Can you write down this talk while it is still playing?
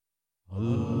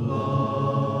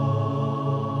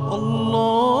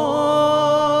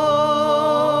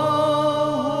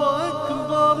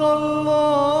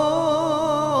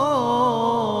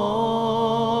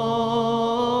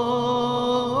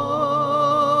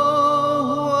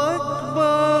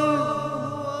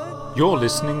You're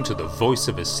listening to the Voice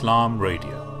of Islam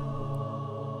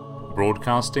Radio,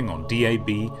 broadcasting on DAB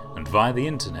and via the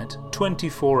internet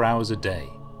 24 hours a day.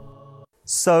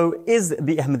 So, is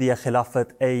the Ahmadiyya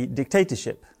Khilafat a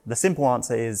dictatorship? The simple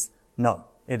answer is no,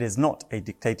 it is not a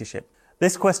dictatorship.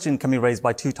 This question can be raised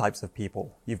by two types of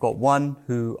people. You've got one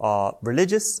who are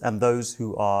religious and those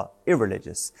who are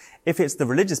irreligious. If it's the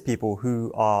religious people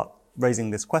who are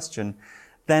raising this question,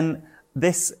 then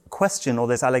this question or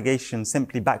this allegation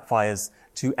simply backfires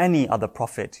to any other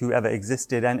prophet who ever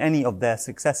existed and any of their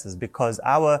successors, because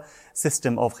our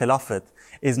system of Khilafat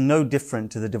is no different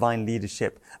to the divine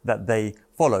leadership that they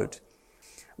followed.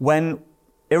 When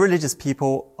irreligious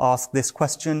people ask this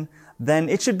question, then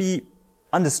it should be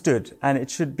understood and it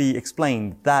should be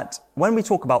explained that when we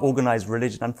talk about organized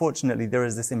religion, unfortunately there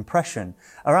is this impression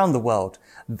around the world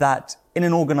that in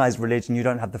an organized religion you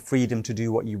don't have the freedom to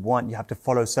do what you want. You have to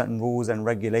follow certain rules and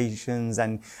regulations,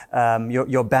 and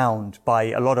you're bound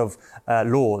by a lot of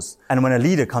laws. And when a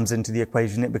leader comes into the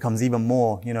equation, it becomes even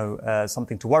more,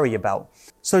 something to worry about.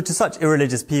 So to such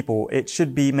irreligious people, it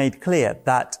should be made clear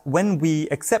that when we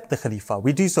accept the Khalifa,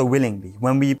 we do so willingly.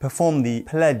 When we perform the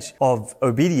pledge of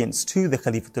obedience to the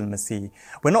Khalifatul Masih,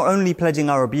 we're not only pledging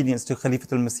our obedience to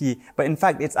Khalifatul Masih, but in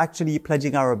fact it's actually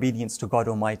pledging our obedience to God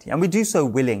Almighty. And we do so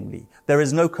willingly. There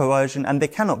is no coercion, and there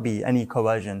cannot be any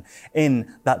coercion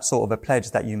in that sort of a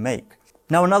pledge that you make.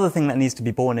 Now, another thing that needs to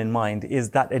be borne in mind is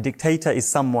that a dictator is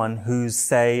someone whose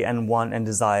say and want and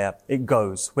desire, it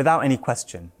goes without any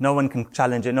question. No one can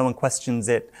challenge it, no one questions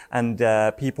it, and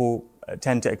people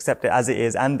tend to accept it as it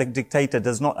is, and the dictator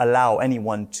does not allow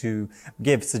anyone to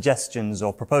give suggestions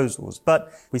or proposals.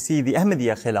 But we see the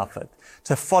Ahmadiyya Khilafat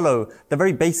to follow the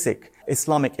very basic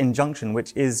Islamic injunction,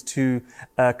 which is to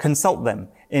consult them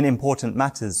in important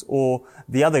matters, or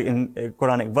the other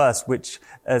Quranic verse which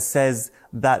says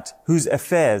that whose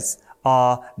affairs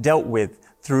are dealt with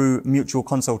through mutual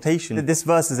consultation. This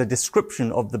verse is a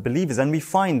description of the believers, and we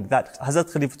find that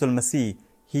Hazrat Khalifatul Masih,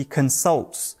 he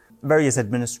consults various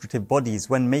administrative bodies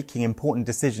when making important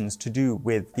decisions to do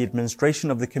with the administration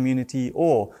of the community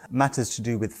or matters to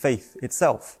do with faith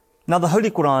itself. Now, the Holy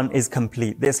Quran is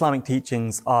complete. The Islamic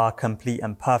teachings are complete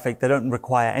and perfect. They don't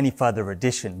require any further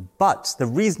addition. But the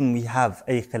reason we have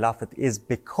a Khilafat is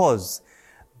because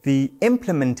the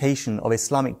implementation of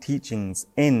Islamic teachings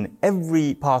in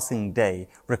every passing day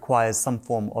requires some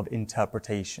form of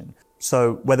interpretation.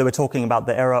 So whether we're talking about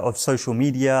the era of social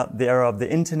media, the era of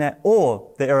the internet,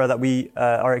 or the era that we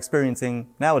are experiencing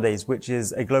nowadays, which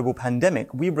is a global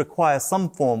pandemic, we require some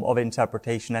form of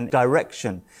interpretation and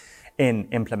direction in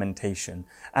implementation.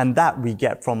 And that we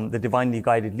get from the divinely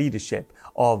guided leadership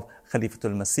of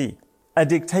Khalifatul Masih. A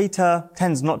dictator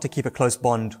tends not to keep a close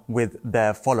bond with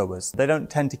their followers. They don't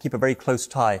tend to keep a very close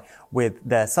tie with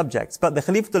their subjects. But the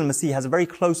Khalifatul Masih has a very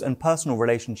close and personal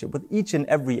relationship with each and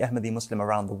every Ahmadi Muslim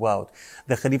around the world.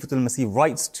 The Khalifatul Masih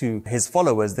writes to his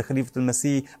followers. The Khalifatul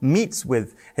Masih meets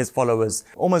with his followers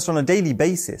almost on a daily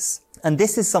basis. And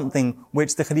this is something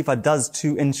which the Khalifa does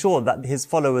to ensure that his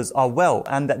followers are well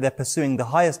and that they're pursuing the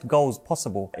highest goals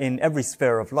possible in every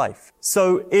sphere of life.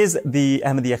 So is the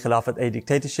Ahmadiyya Khilafat a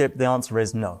dictatorship? The answer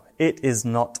is no. It is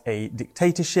not a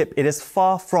dictatorship. It is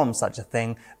far from such a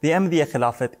thing. The Ahmadiyya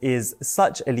Khilafat is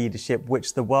such a leadership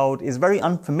which the world is very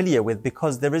unfamiliar with,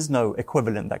 because there is no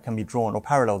equivalent that can be drawn or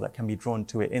parallel that can be drawn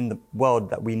to it in the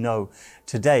world that we know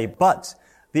today. But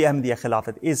the Ahmadiyya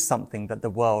Khilafat is something that the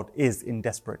world is in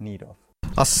desperate need of.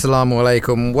 Assalamu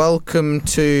alaikum. Welcome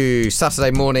to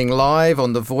Saturday Morning Live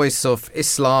on the Voice of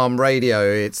Islam Radio.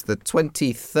 It's the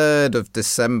 23rd of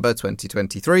December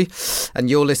 2023, and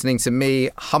you're listening to me,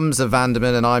 Hamza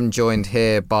Vanderman, and I'm joined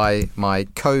here by my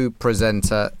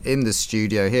co-presenter in the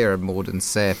studio here at Morden,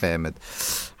 Saif Ahmed.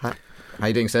 How are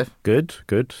you doing, Saif? Good.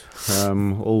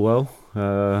 All well.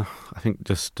 I think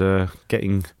just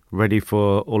getting ready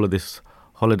for all of this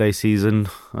holiday season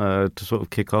to sort of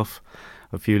kick off.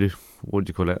 A few, what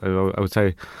do you call it? I would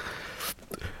say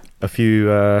a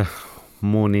few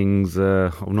mornings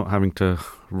of not having to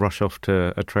rush off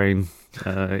to a train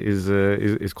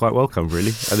is quite welcome,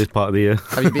 really, at this part of the year.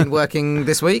 Have you been working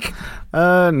this week?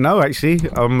 No, actually,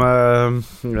 I'm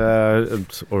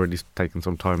already taken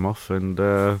some time off, and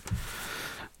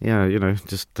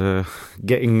just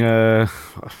getting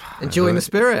enjoying the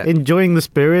spirit. Enjoying the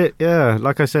spirit, yeah.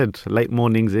 Like I said, late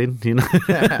mornings in,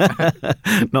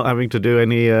 not having to do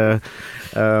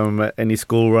any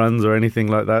school runs or anything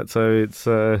like that. So it's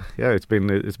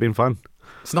been fun.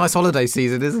 It's a nice holiday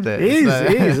season, isn't it?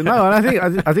 It is. No,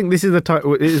 and I think this is the time.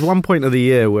 It is one point of the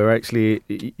year where actually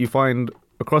you find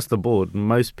across the board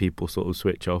most people sort of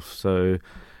switch off. So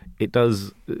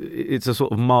it's a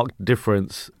sort of marked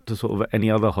difference to sort of any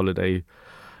other holiday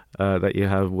that you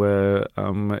have, where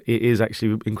it is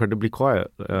actually incredibly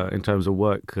quiet in terms of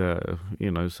work,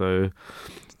 so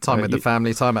time with the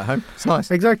family, time at home. It's nice.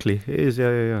 Exactly, it is.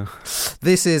 Yeah.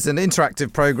 This is an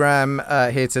interactive program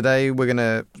here today. We're going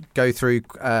to go through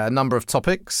a number of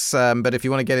topics, but if you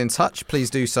want to get in touch,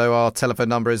 please do so. Our telephone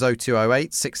number is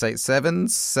 0208 687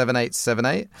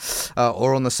 7878,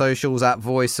 or on the socials at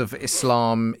Voice of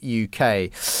Islam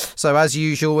UK. So as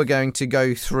usual, we're going to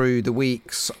go through the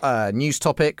week's news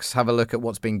topics, have a look at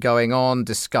what's been going on,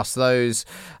 discuss those,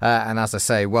 and as I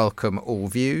say, welcome all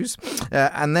views.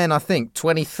 And then I think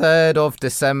 23rd of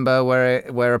December,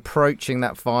 we're approaching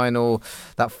that final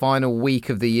week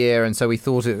of the year, and so we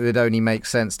thought it would only make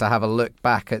sense to have a look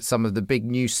back at some of the big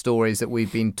news stories that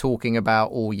we've been talking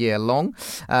about all year long,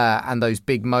 and those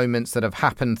big moments that have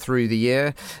happened through the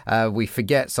year. We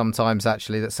forget sometimes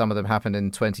actually that some of them happened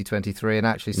in 2023, and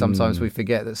actually sometimes we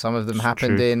forget that some of them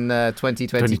happened in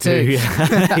 2022. Yeah.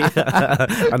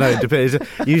 I know,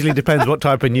 it usually depends what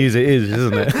type of news it is,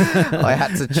 isn't it? I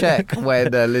had to check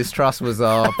when Liz Truss was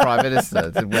our Prime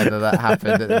Minister, whether that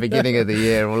happened at the beginning of the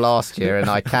year or last year, and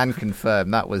I can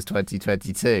confirm that was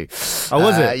 2022. Oh,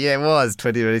 was it? Yeah, it was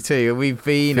 2022. We've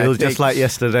been... Feels just like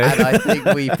yesterday. And I think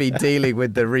we've been dealing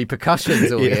with the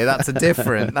repercussions all year. That's a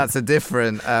different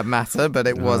matter, but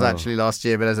it was actually last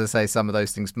year. But as I say, some of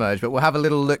those things merge. But we'll have a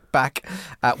little look back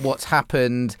at what's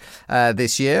happened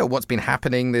this year, what's been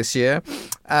happening this year,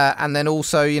 and then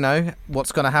also,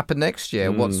 what's going to happen next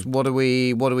year. What do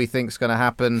we think is going to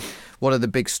happen? What are the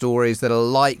big stories that are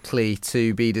likely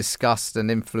to be discussed and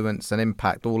influence and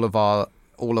impact all of our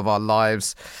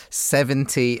lives?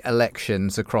 70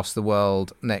 elections across the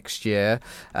world next year.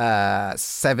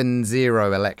 70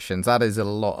 elections. That is a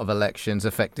lot of elections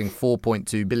affecting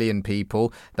 4.2 billion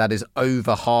people. That is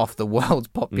over half the world's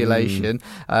population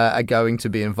are going to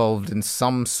be involved in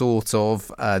some sort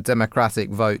of democratic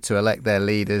vote to elect their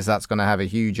leaders. That's going to have a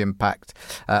huge impact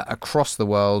across the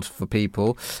world for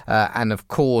people. And of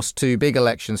course, two big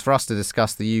elections for us to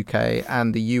discuss. The UK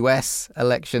and the US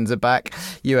elections are back.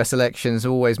 US elections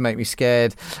always make me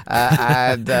scared,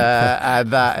 and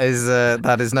that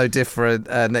is no different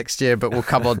next year, but we'll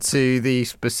come on to the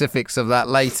specifics of that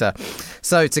later.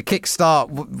 So to kickstart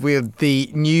with the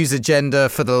news agenda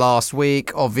for the last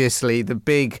week, obviously the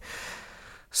big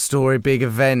story, big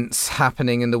events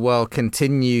happening in the world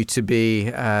continue to be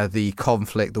the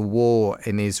conflict, the war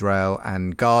in Israel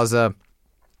and Gaza.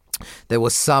 There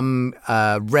was some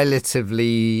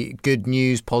relatively good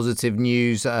news, positive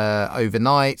news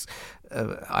overnight.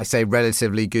 I say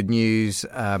relatively good news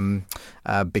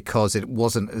because it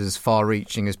wasn't as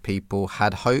far-reaching as people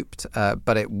had hoped,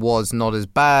 but it was not as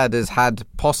bad as had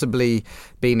possibly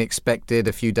been expected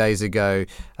a few days ago,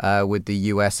 with the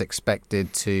US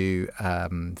expected to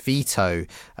veto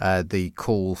the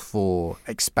call for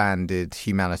expanded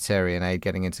humanitarian aid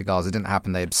getting into Gaza. It didn't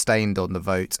happen. They abstained on the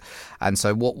vote. And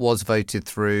so what was voted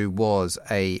through was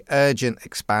a urgent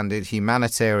expanded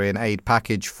humanitarian aid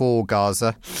package for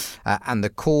Gaza, and the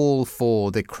call for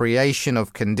the creation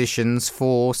of conditions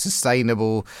for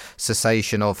sustainable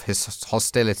cessation of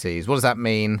hostilities. What does that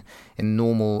mean in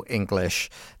normal English?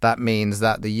 That means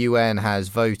that the UN has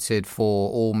voted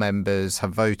for, all members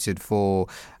have voted for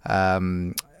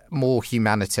more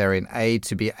humanitarian aid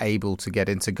to be able to get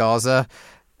into Gaza.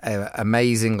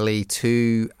 Amazingly,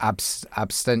 two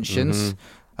abstentions.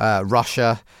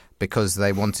 Russia, because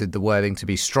they wanted the wording to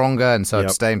be stronger and so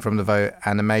abstained from the vote.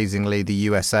 And amazingly, the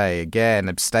USA, again,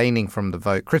 abstaining from the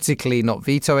vote, critically not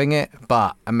vetoing it,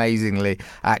 but amazingly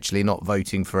actually not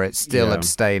voting for it, still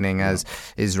abstaining as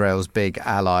Israel's big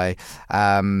ally.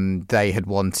 They had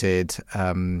wanted,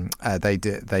 they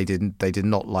did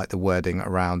not like the wording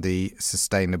around the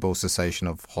sustainable cessation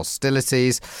of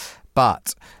hostilities,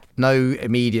 but no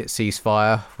immediate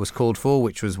ceasefire was called for,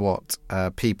 which was what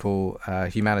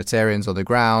humanitarians on the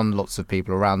ground, lots of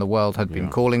people around the world had been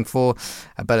calling for.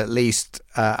 But at least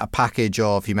a package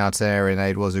of humanitarian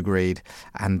aid was agreed,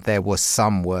 and there were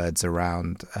some words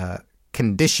around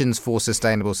conditions for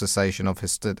sustainable cessation of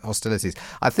hostilities.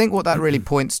 I think what that really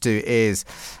points to is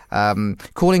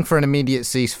calling for an immediate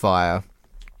ceasefire.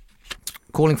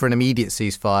 Calling for an immediate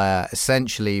ceasefire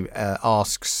essentially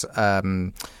asks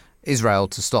Israel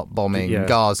to stop bombing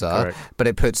Gaza, correct. But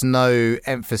it puts no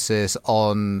emphasis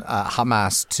on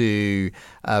Hamas to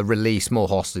release more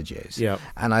hostages.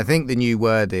 And I think the new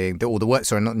wording,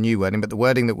 not new wording, but the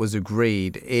wording that was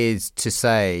agreed is to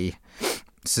say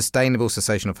sustainable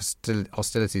cessation of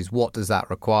hostilities, what does that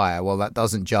require? Well, that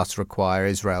doesn't just require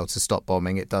Israel to stop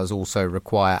bombing. It does also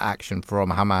require action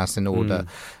from Hamas in order,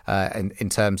 in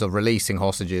terms of releasing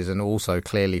hostages, and also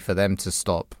clearly for them to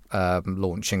stop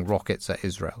launching rockets at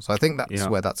Israel. So I think that's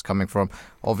where that's coming from.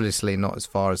 Obviously not as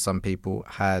far as some people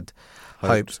had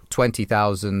hoped.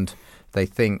 20,000, they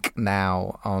think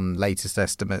now, on latest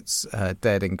estimates,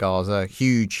 dead in Gaza.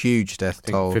 Huge death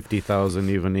toll. 50,000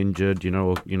 even injured.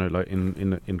 Like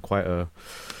in quite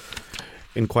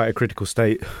a critical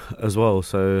state as well.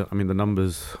 So I mean, the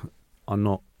numbers are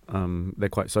not. They're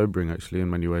quite sobering actually in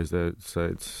many ways. So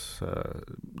it's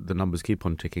the numbers keep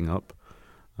on ticking up,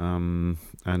 and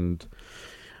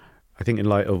I think in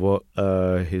light of what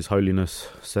His Holiness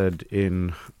said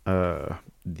in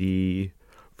the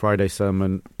Friday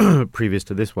sermon previous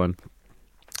to this one,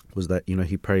 was that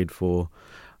he prayed for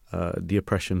the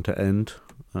oppression to end,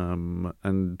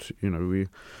 and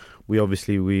we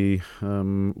obviously we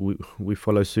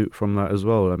follow suit from that as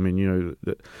well. I mean,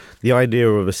 the idea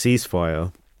of a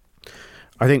ceasefire,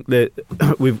 I think that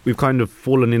we've kind of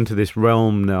fallen into this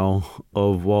realm now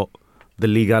of what the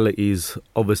legalities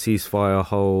of a ceasefire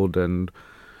hold,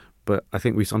 but I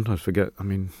think we sometimes forget. I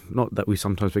mean, not that we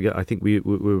sometimes forget. I think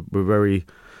we're very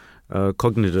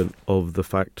cognizant of the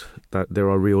fact that there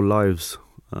are real lives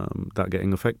that are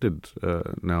getting affected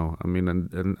now. I mean,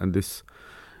 and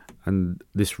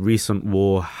this recent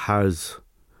war has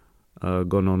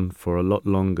gone on for a lot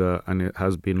longer, and it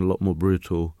has been a lot more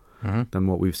brutal than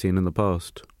what we've seen in the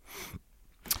past.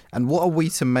 And what are we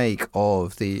to make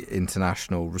of the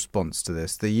international response to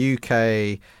this? The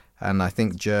UK and I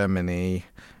think Germany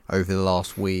over the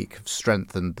last week have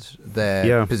strengthened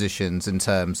their positions in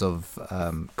terms of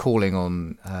calling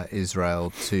on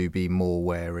Israel to be more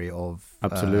wary of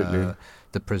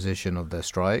the precision of their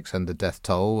strikes and the death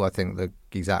toll. I think the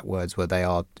exact words were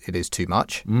it is too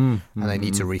much, and they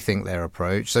need to rethink their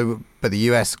approach. So, but the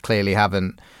US clearly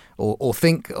haven't,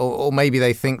 or maybe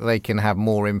they think they can have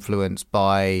more influence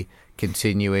by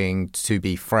continuing to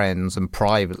be friends and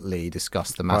privately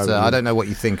discuss the matter. I don't know what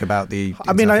you think about the.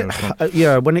 I mean,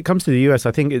 when it comes to the US,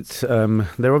 I think it's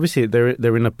they're obviously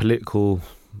they're in a political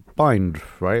bind,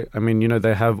 right? I mean,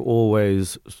 they have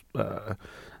always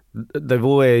they've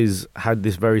always had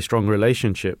this very strong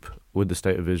relationship with the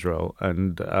State of Israel,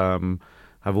 and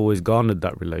have always garnered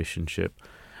that relationship.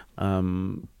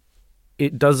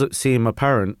 It doesn't seem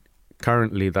apparent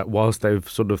currently that whilst they've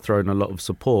sort of thrown a lot of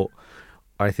support,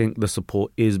 I think the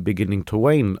support is beginning to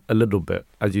wane a little bit.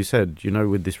 As you said,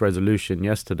 with this resolution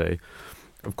yesterday,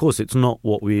 of course, it's not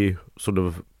what we sort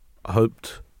of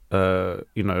hoped.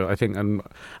 I think, and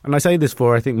I say this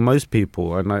for, I think most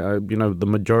people, and the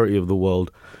majority of the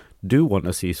world do want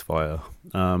a ceasefire.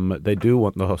 They do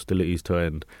want the hostilities to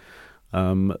end.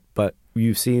 But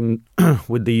you've seen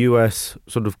with the US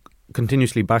sort of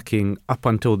continuously backing up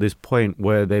until this point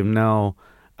where they've now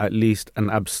at least an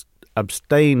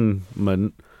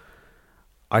abstainment,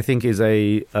 I think is I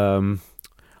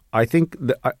think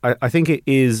it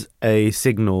is a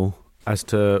signal as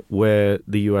to where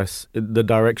the US, the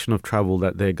direction of travel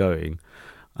that they're going,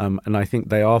 and I think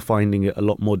they are finding it a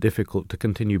lot more difficult to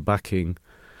continue backing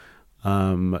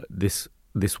this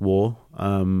war.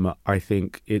 I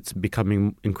think it's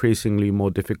becoming increasingly more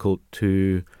difficult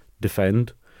to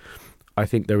defend. I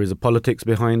think there is a politics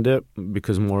behind it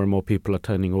because more and more people are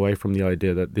turning away from the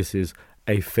idea that this is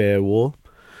a fair war.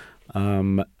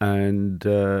 And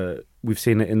we've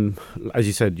seen it in, as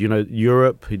you said,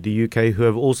 Europe, the UK, who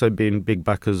have also been big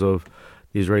backers of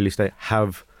the Israeli state,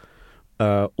 have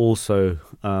also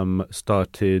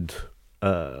started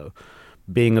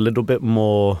being a little bit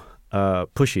more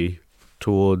pushy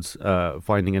towards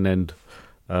finding an end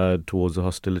towards the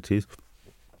hostilities.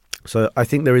 So I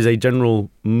think there is a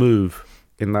general move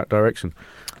in that direction.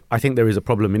 I think there is a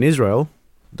problem in Israel.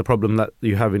 The problem that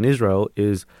you have in Israel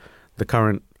is the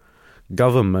current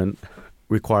government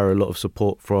require a lot of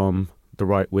support from the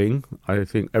right wing. I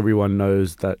think everyone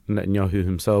knows that Netanyahu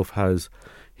himself has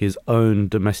his own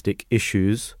domestic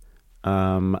issues,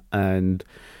 and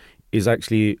is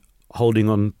actually holding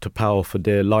on to power for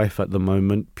dear life at the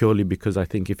moment, purely because I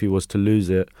think if he was to lose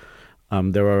it,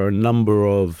 there are a number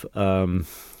of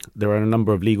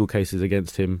legal cases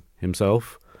against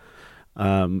himself.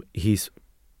 He's,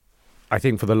 I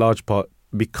think, for the large part,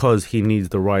 because he needs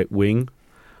the right wing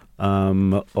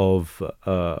of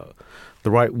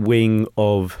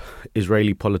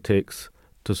Israeli politics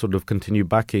to sort of continue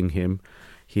backing him.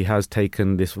 He has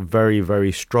taken this very,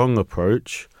 very strong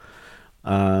approach,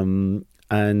 and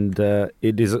and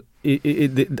it is.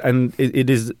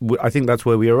 I think that's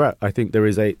where we are at. I think there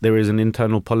is an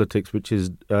internal politics which is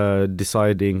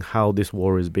deciding how this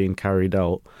war is being carried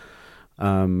out.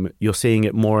 You're seeing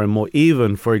it more and more.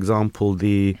 Even, for example,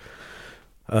 the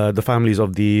families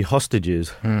of the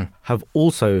hostages have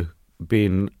also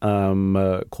been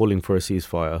calling for a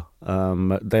ceasefire.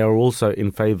 They are also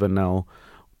in favour now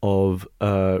of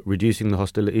reducing the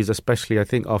hostilities, especially I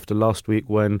think after last week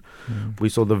when we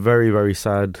saw the very, very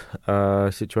sad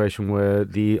situation where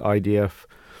the IDF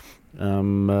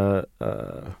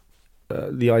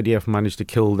managed to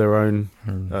kill their own,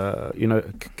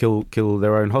 kill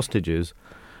their own hostages.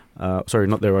 Sorry,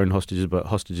 not their own hostages, but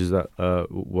hostages that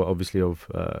were obviously of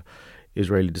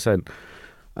Israeli descent.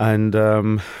 And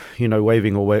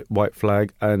waving a white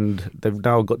flag, and they've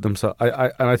now got themselves.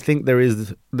 I think there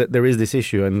is this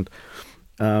issue, and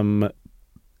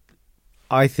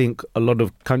I think a lot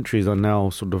of countries are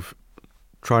now sort of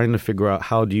trying to figure out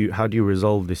how do you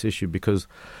resolve this issue, because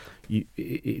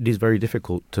it is very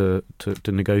difficult to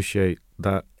negotiate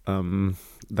that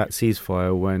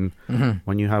ceasefire when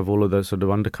you have all of those sort of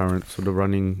undercurrents sort of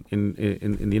running in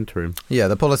the interim. Yeah,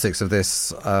 the politics of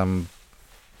this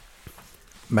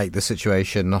make the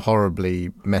situation horribly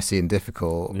messy and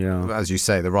difficult. Yeah. As you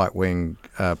say, the right-wing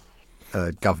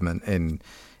government in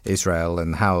Israel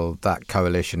and how that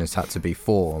coalition has had to be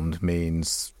formed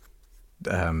means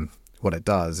what it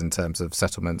does in terms of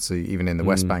settlements, even in the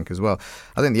West Bank as well.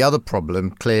 I think the other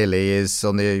problem clearly is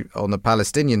on the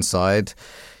Palestinian side.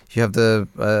 You have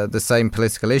the same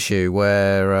political issue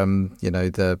where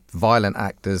the violent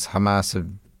actors, Hamas, have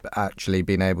actually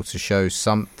been able to show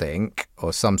something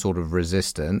or some sort of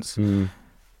resistance,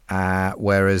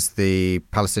 whereas the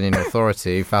Palestinian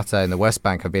Authority, Fatah in the West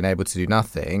Bank, have been able to do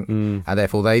nothing, and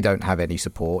therefore they don't have any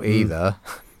support either.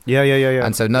 Yeah.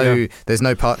 And so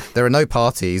there are no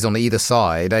parties on either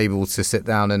side able to sit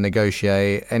down and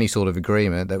negotiate any sort of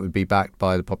agreement that would be backed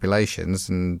by the populations,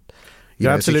 and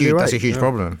absolutely right. That's a huge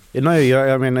problem. You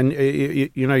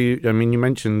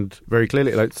mentioned very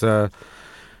clearly,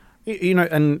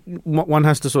 and one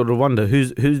has to sort of wonder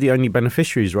who's the only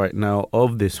beneficiaries right now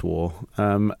of this war,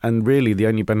 and really the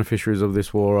only beneficiaries of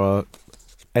this war are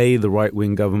A, the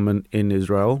right-wing government in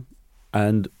Israel,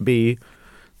 and B,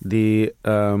 the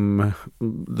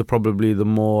probably the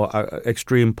more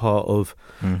extreme part of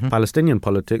Palestinian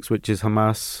politics, which is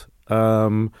Hamas.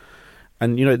 And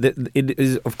it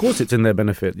is, of course, it's in their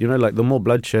benefit. The more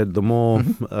bloodshed, the more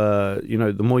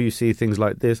the more you see things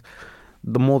like this,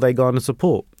 the more they garner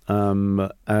support. It's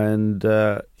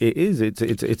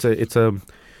a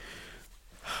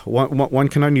one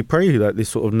can only pray that this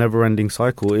sort of never-ending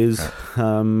cycle is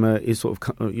sort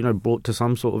of brought to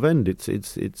some sort of end.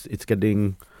 It's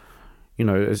getting,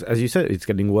 as you said, it's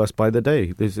getting worse by the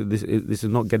day. This is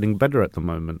not getting better at the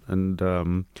moment,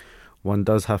 and one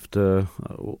does have to.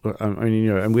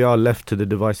 And we are left to the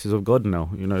devices of God now.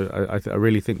 I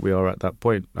really think we are at that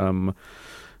point.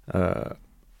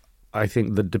 I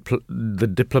think the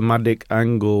diplomatic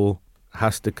angle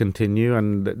has to continue,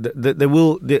 and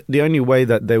the only way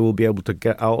that they will be able to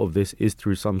get out of this is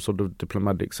through some sort of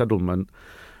diplomatic settlement.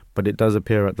 But it does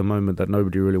appear at the moment that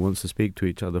nobody really wants to speak to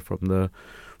each other from the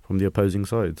opposing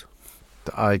sides.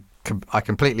 I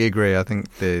completely agree. I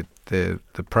think the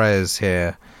prayers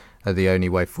here are the only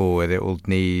way forward. It will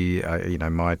need,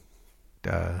 my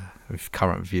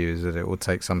current view is that it will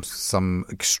take some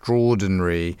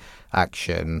extraordinary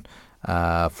action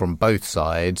from both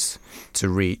sides to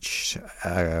reach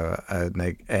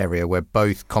an area where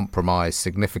both compromise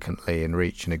significantly and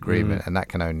reach an agreement, and that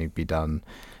can only be done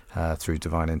through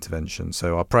divine intervention.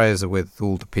 So our prayers are with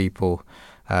all the people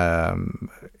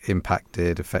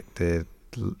impacted, affected,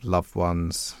 loved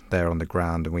ones there on the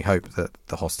ground, and we hope that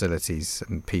the hostilities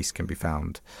and peace can be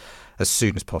found as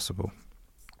soon as possible.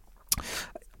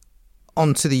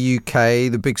 On to the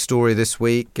UK, the big story this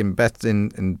week in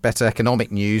better economic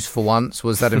news for once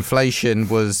was that inflation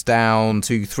was down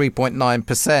to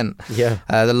 3.9%. Yeah.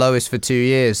 The lowest for 2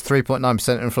 years.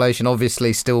 3.9% inflation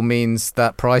obviously still means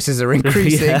that prices are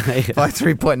increasing by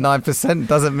 3.9%.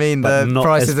 Doesn't mean that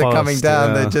prices are coming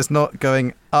down. They're just not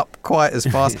going up quite as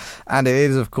fast. And it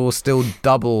is, of course, still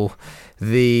double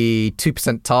the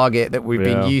 2% target that we've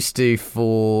been used to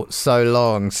for so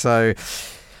long. So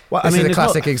this is a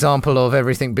classic example of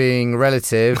everything being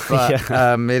relative, but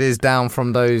it is down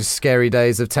from those scary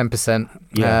days of 10%,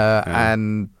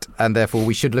 and therefore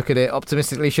we should look at it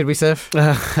optimistically, should we, Seth?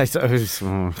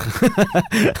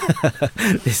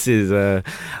 This is, I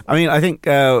think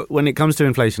when it comes to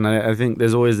inflation, I think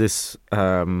there's always this,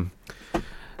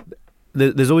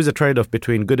 there's always a trade-off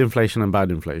between good inflation and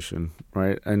bad inflation,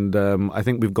 right? And I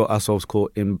think we've got ourselves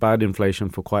caught in bad inflation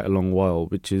for quite a long while,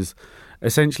 which is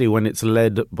essentially when it's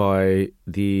led by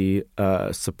the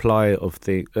supply of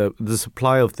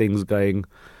things getting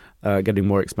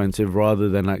more expensive, rather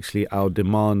than actually our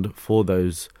demand for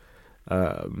those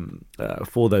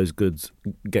goods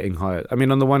getting higher. I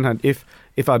mean, on the one hand, if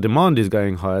our demand is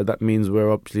going higher, that means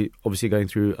we're obviously going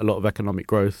through a lot of economic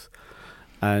growth.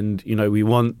 And, we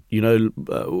want,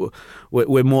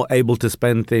 we're more able to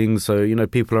spend things. So,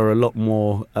 people are a lot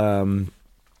more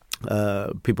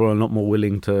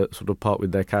willing to sort of part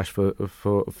with their cash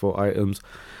for items.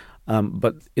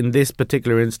 But in this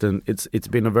particular instance, it's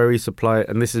been a very supply.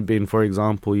 And this has been, for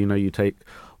example, you take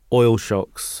oil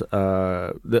shocks,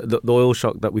 the oil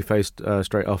shock that we faced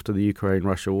straight after the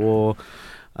Ukraine-Russia war.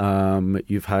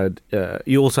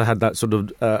 You also had that sort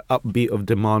of upbeat of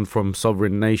demand from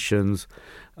sovereign nations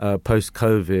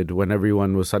post-COVID, when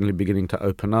everyone was suddenly beginning to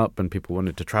open up and people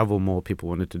wanted to travel more, people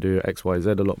wanted to do X, Y, Z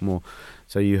a lot more.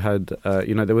 So you had,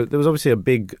 there was obviously a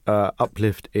big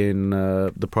uplift in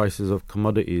the prices of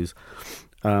commodities,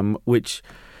 which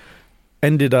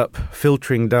ended up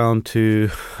filtering down to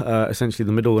essentially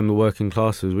the middle and the working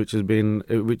classes, which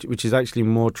is actually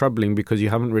more troubling, because you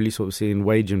haven't really sort of seen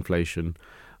wage inflation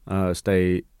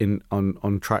stay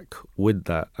on track with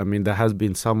that. I mean, there has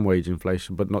been some wage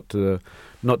inflation, but not to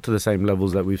the same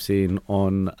levels that we've seen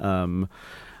on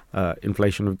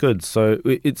inflation of goods. So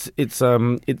it's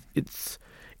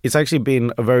actually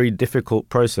been a very difficult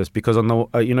process, because on the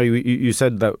you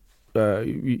said that.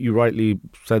 You rightly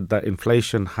said that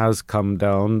inflation has come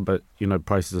down, but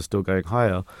prices are still going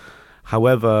higher.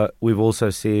 However, we've also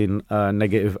seen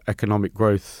negative economic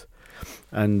growth,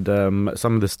 and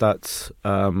some of the stats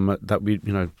that we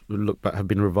look back have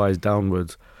been revised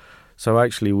downwards. So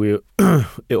actually,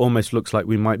 it almost looks like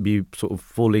we might be sort of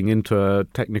falling into a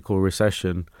technical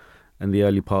recession in the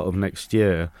early part of next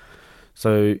year.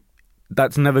 So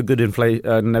that's never good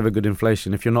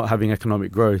inflation. If you're not having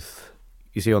economic growth,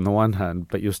 you see, on the one hand,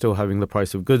 but you're still having the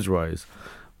price of goods rise.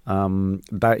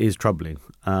 That is troubling.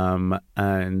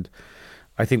 And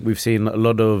I think we've seen a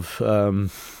lot of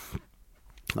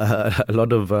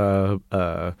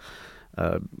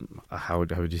how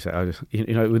would you say?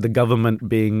 With the government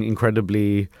being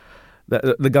incredibly,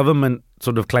 the government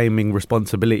sort of claiming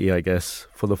responsibility, I guess,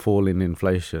 for the fall in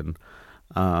inflation.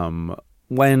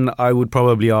 When I would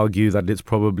probably argue that it's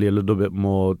probably a little bit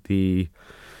more the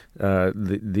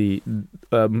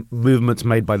movements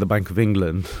made by the Bank of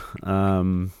England,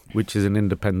 which is an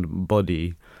independent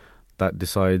body that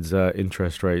decides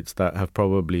interest rates, that have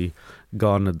probably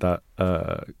garnered that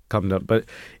come down. But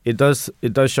it does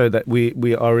show that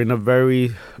we are in a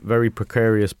very, very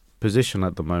precarious position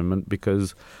at the moment,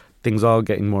 because things are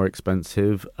getting more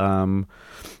expensive.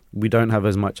 We don't have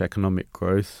as much economic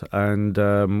growth, and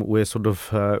we're sort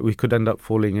of we could end up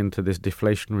falling into this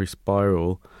deflationary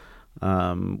spiral.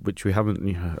 Which we haven't.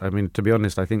 I mean, to be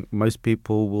honest, I think most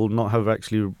people will not have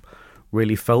actually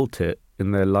really felt it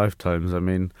in their lifetimes. I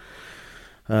mean,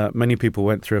 many people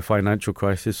went through a financial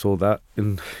crisis, saw that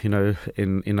in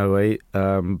 2008.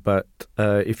 But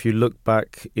if you look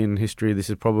back in history, this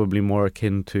is probably more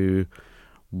akin to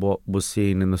what was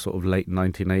seen in the sort of late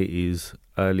 1980s,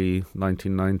 early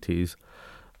 1990s.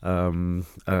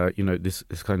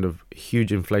 This kind of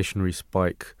huge inflationary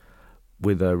spike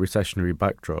with a recessionary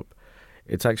backdrop.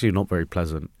 It's actually not very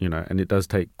pleasant, and it does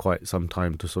take quite some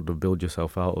time to sort of build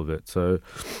yourself out of it. So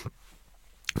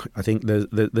I think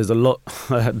there's a lot.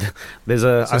 So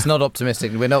it's not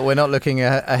optimistic. We're not looking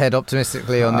ahead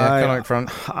optimistically on the economic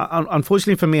front.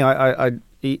 Unfortunately for me,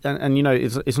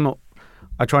 it's not.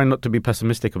 I try not to be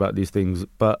pessimistic about these things,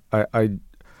 but I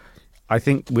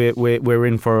think we're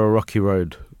in for a rocky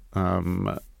road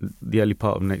the early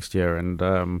part of next year, and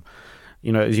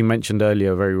as you mentioned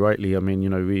earlier, very rightly. I mean,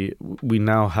 we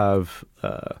now have.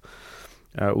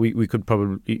 We could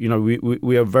probably,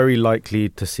 we are very likely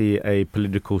to see a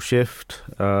political shift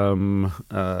in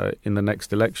the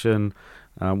next election.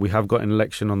 We have got an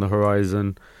election on the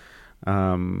horizon.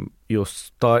 You're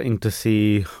starting to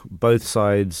see both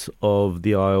sides of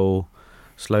the aisle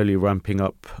slowly ramping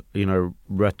up,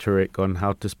 rhetoric on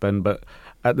how to spend. But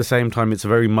at the same time, it's a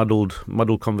very muddled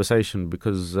conversation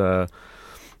because,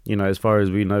 as far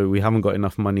as we know, we haven't got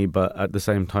enough money, but at the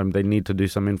same time, they need to do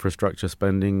some infrastructure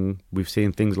spending. We've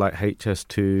seen things like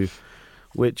HS2,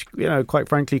 which, quite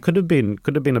frankly, could have been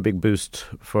a big boost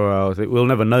for our. We'll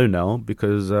never know now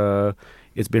because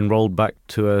it's been rolled back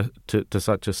to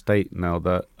such a state now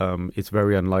that it's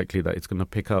very unlikely that it's going to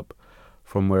pick up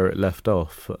from where it left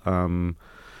off.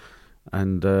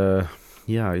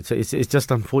 It's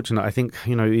just unfortunate. I think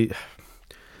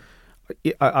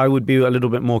I would be a little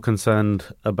bit more concerned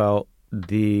about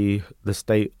the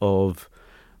state of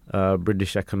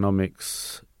British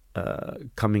economics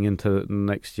coming into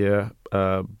next year,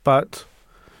 but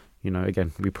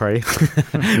again, we pray,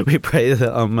 we pray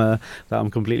that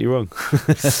I'm completely wrong.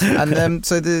 And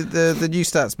so the new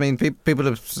stats mean people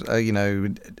are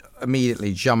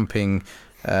immediately jumping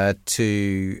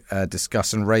to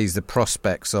discuss and raise the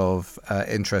prospects of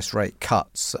interest rate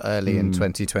cuts early in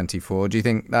 2024. Do you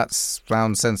think that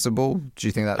sounds sensible? Do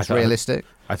you think that's realistic?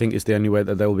 I think it's the only way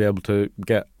that they'll be able to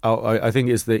get out. I think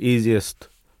it's the easiest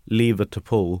lever to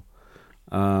pull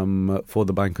for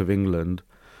the Bank of England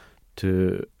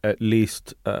to at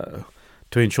least to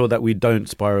ensure that we don't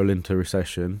spiral into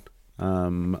recession.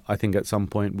 I think at some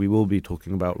point we will be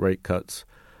talking about rate cuts.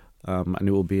 And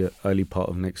it will be an early part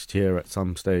of next year at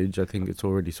some stage. I think it's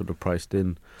already sort of priced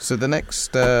in. So the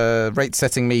next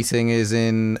rate-setting meeting is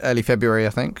in early February, I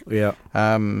think. Yeah.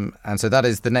 And so that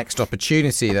is the next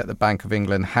opportunity that the Bank of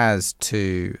England has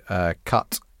to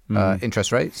cut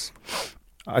interest rates.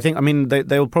 I mean,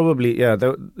 they'll probably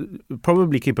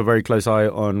keep a very close eye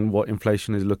on what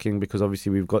inflation is looking, because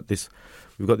obviously we've got this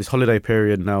holiday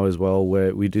period now as well,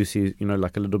 where we do see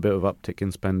like a little bit of uptick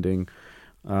in spending.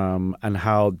 And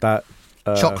how that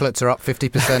chocolates are up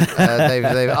 50%.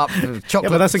 They've up chocolate. Yeah,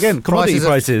 but that's again commodity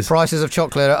prices. Prices of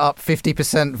chocolate are up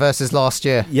 50% versus last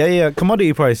year. Yeah,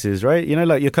 commodity prices, right?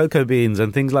 Like your cocoa beans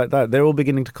and things like that. They're all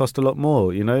beginning to cost a lot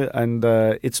more. And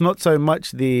it's not so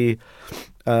much what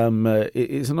the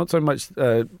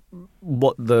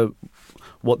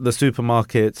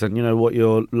supermarkets and what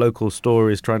your local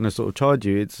store is trying to sort of charge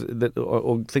you. It's that,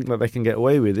 or think that they can get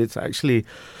away with. It's actually.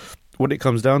 What it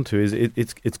comes down to is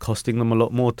it's costing them a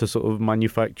lot more to sort of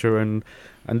manufacture and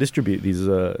distribute these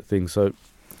things. So,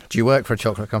 do you work for a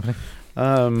chocolate company?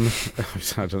 I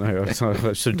don't know. I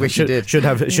should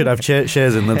have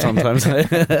shares in them sometimes.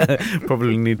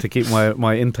 Probably need to keep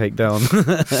my intake down.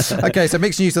 Okay, so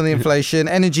mixed news on the inflation.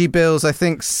 Energy bills, I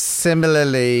think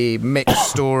similarly mixed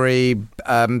story.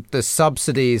 The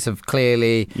subsidies have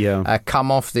clearly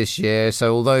come off this year.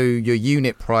 So although your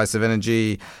unit price of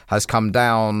energy has come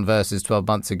down versus 12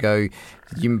 months ago,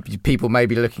 people may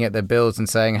be looking at their bills and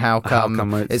saying, how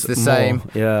come it's the same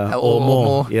or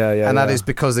more? And that is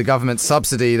because the government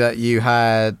subsidy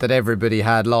that everybody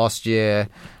had last year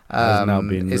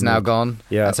is now gone.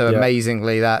 And so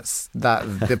amazingly,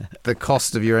 the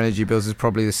cost of your energy bills is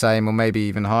probably the same or maybe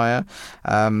even higher.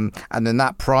 And then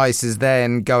that price is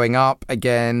then going up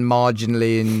again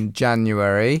marginally in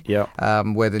January,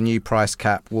 where the new price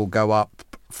cap will go up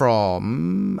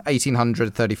from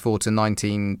 1834 to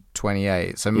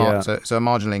 1928, so a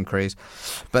marginal increase.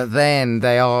 But then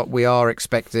we are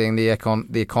expecting the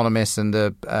economists and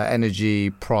the energy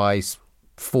price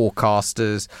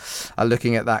forecasters are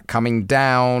looking at that coming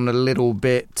down a little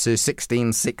bit to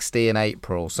 1660 in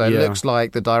April. So it looks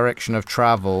like the direction of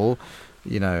travel,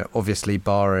 obviously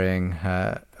barring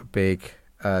big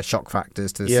shock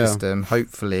factors to the system,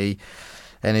 hopefully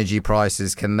energy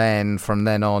prices can then, from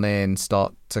then on in,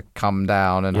 start to come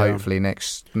down, and hopefully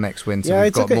next winter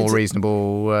we've got more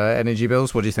reasonable energy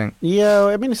bills. What do you think? Yeah,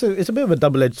 I mean, it's a bit of a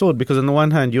double-edged sword, because on the one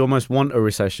hand, you almost want a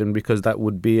recession, because that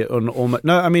would be an almost...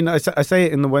 No, I mean, I say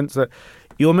it in the sense that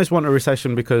you almost want a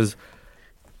recession because,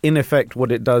 in effect,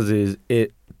 what it does is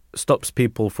it stops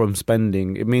people from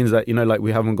spending. It means that,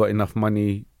 we haven't got enough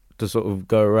money to sort of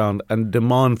go around, and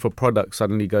demand for products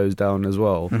suddenly goes down as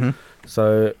well. Mm-hmm.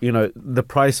 So, the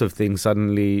price of things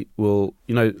suddenly will,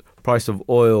 price of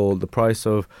oil, the price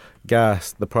of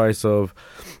gas, the price of,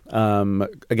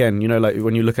 again, like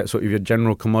when you look at sort of your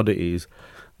general commodities,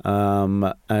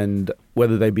 and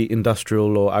whether they be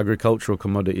industrial or agricultural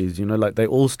commodities, they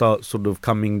all start sort of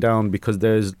coming down because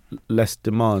there's less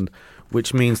demand,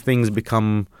 which means things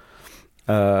become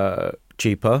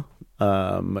cheaper.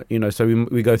 So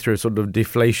we go through a sort of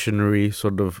deflationary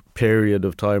sort of period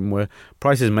of time where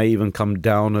prices may even come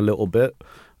down a little bit.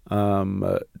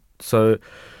 So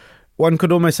one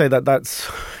could almost say that's,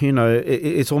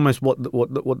 it's almost what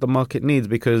the market needs,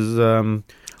 because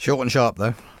short and sharp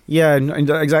though. Yeah,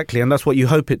 exactly, and that's what you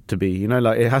hope it to be.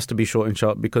 It has to be short and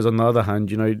sharp, because on the other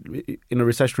hand, in a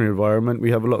recessionary environment, we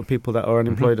have a lot of people that are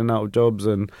unemployed and out of jobs,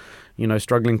 and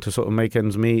struggling to sort of make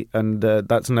ends meet, and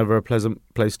that's never a pleasant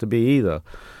place to be either.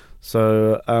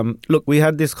 So, look, we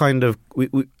had this kind of...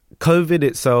 COVID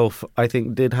itself, I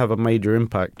think, did have a major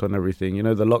impact on everything.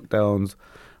 The lockdowns,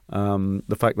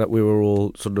 the fact that we were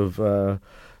all sort of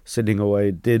sitting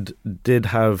away did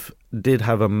have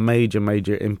a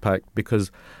major impact,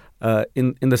 because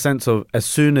in the sense of, as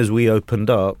soon as we opened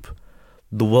up,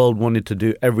 the world wanted to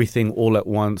do everything all at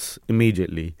once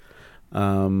immediately.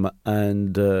 and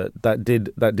that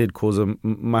did cause a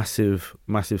massive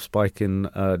spike in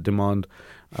demand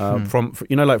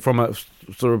from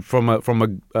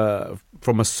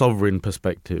a sovereign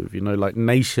perspective. Like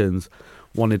nations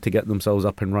wanted to get themselves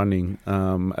up and running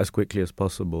as quickly as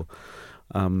possible.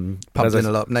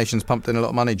 Nations pumped in a lot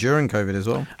of money during COVID as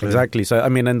well. Exactly. So I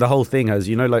mean, and the whole thing has,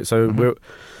 we're.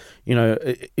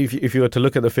 If you were to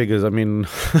look at the figures, I mean,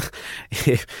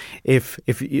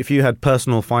 if you had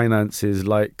personal finances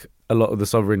like a lot of the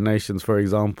sovereign nations, for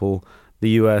example, the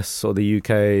US or the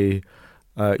UK,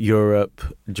 Europe,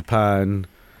 Japan,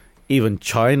 even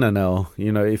China now,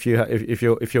 if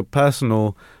your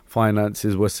personal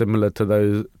finances were similar to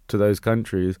those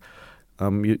countries,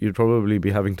 you'd probably be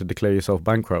having to declare yourself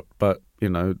bankrupt. But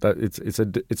that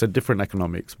it's a different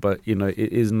economics, but it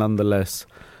is nonetheless.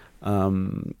 I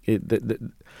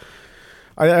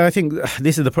think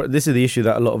this is the issue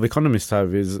that a lot of economists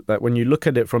have, is that when you look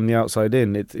at it from the outside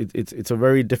in, it's a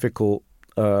very difficult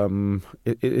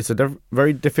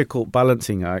very difficult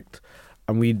balancing act,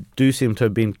 and we do seem to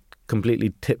have been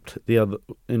completely tipped the other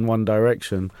in one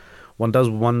direction. One does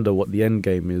wonder what the end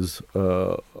game is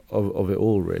of it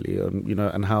all, really,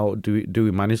 and how do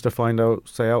we manage to find out,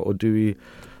 or do we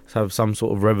have some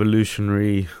sort of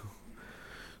revolutionary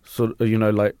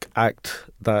act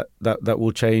that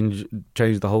will change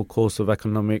the whole course of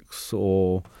economics?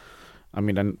 Or I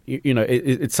mean, and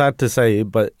it's sad to say,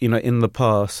 but in the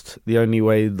past, the only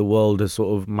way the world has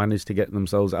sort of managed to get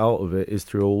themselves out of it is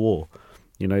through a war.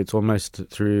 It's almost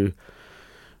through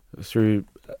if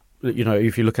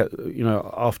you look at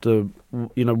after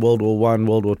World War I,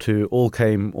 World War II,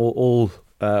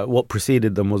 what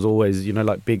preceded them was always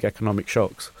like big economic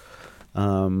shocks.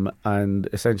 And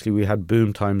essentially we had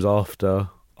boom times after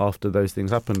those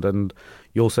things happened. And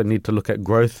you also need to look at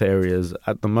growth areas.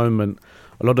 At the moment,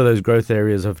 a lot of those growth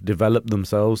areas have developed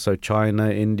themselves. So China,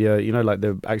 India,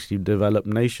 they're actually developed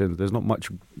nations. There's not much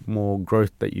more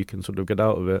growth that you can sort of get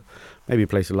out of it. Maybe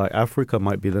places like Africa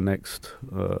might be the next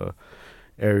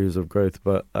areas of growth.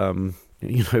 But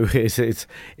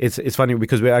it's funny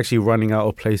because we're actually running out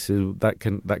of places that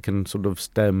can sort of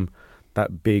stem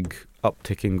that big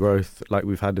uptick in growth like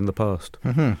we've had in the past.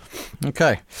 Mm-hmm.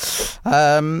 Okay.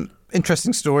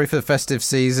 Interesting story for the festive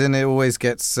season. It always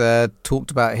gets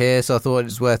talked about here, so I thought it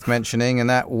was worth mentioning, and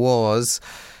that was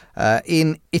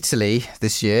in Italy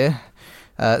this year.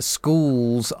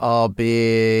 Schools are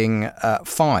being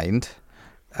fined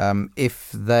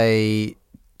if they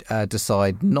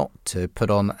decide not to put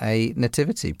on a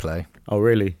nativity play. Oh,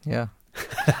 really? Yeah.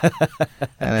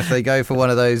 And if they go for one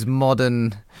of those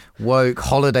modern woke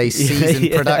holiday season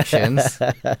productions,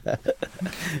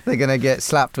 they're going to get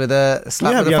slapped with a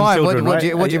fine. Children, what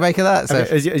do you make of that? So,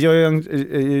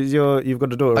 you've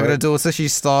got a daughter. I've got right? a daughter. She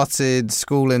started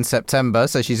school in September,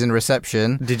 so she's in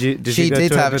reception. She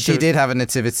did have a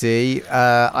nativity.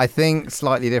 I think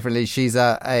slightly differently. She's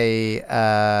at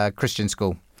a Christian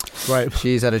school. Right.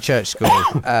 She's at a church school,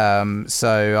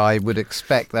 so I would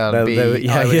expect there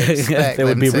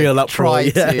would be real uproar.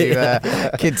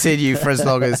 To continue for as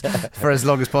long as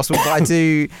possible. But I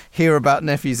do hear about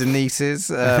nephews and nieces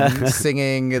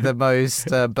singing the most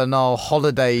banal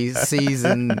holiday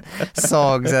season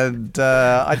songs, and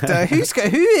who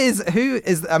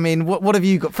is? I mean, what have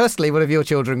you got? Firstly, what have your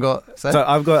children got? So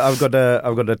I've got a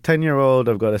 10-year-old,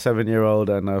 I've got a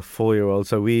 7-year-old, and a 4-year-old.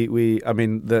 So we I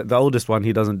mean, the oldest one,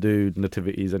 he doesn't do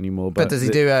nativities anymore. But does he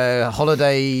do a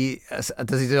holiday?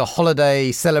 Does he do a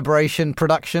holiday celebration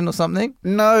production or something?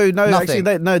 No, nothing.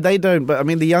 Actually, they don't. But I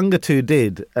mean, the younger two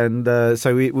did, and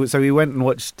so we went and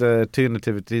watched 2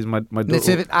 nativities. My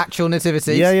daughter, actual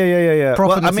nativities. Yeah.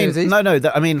 Proper nativities.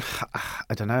 I mean,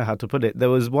 I don't know how to put it. There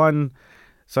was one.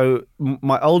 So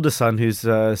my older son, who's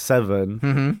 7,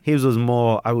 mm-hmm. his was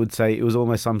more. I would say it was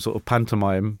almost some sort of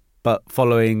pantomime, but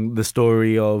following the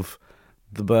story of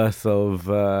the birth of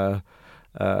Hazrat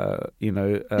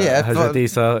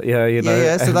Isa,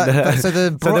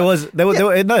 So there was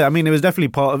no. I mean, it was definitely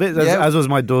part of it, as was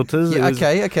my daughter's. Yeah,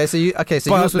 okay. So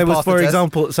yours was part for of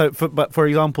example. For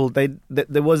example,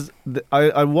 there was.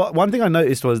 One thing I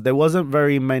noticed was there wasn't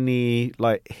very many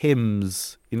like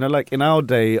hymns. Like in our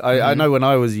day, I know when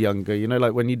I was younger,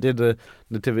 like when you did a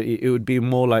nativity, it would be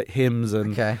more like hymns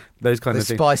and those kind of things.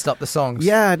 They spiced up the songs.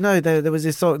 Yeah, no, there was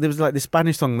this song. There was like this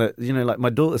Spanish song that like my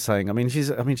daughter sang. I mean, she's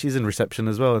in reception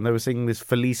as well, and they were singing this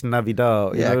Feliz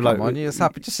Navidad. Come on,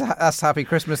 that's Happy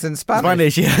Christmas in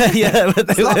Spanish. Yeah,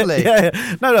 but lovely.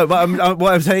 No, but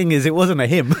what I'm saying is it wasn't a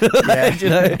hymn.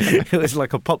 It was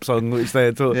like a pop song which they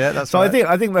had taught. Yeah, that's so right.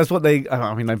 I think that's what they.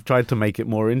 I mean, they've tried to make it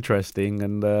more interesting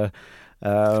and.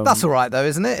 That's all right though,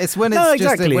 isn't it? It's when it's No,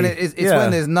 just exactly. when it's Yeah.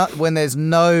 when there's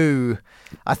no.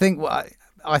 I think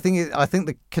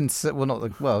the concern. Well, not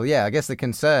the. Well, yeah. I guess the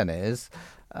concern is.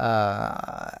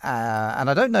 And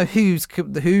I don't know who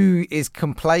is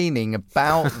complaining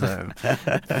about them.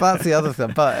 That's the other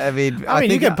thing. But I mean,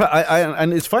 you can put,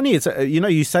 and it's funny. It's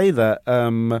you say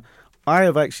that. I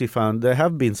have actually found there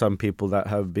have been some people that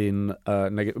have been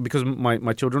negative because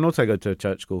my children also go to a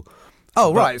church school.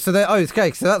 Oh, right. So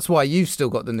okay. So that's why you've still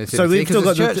got the nativity. So we've still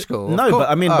got church school. No, but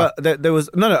I mean, but there was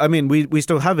no. I mean, we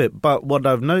still have it. But what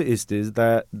I've noticed is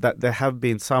that there have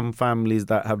been some families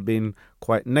that have been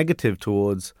quite negative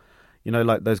towards,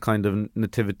 like those kind of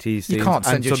nativity scenes. You can't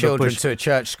send your children to a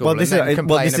church school. Well, this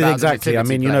is exactly. I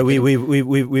mean,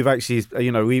 we've actually,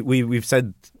 we've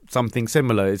said something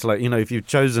similar. It's like, if you've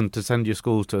chosen to send your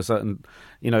school to a certain,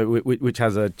 which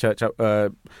has a church.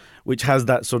 Which has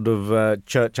that sort of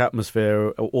church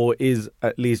atmosphere, or is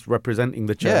at least representing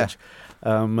the church.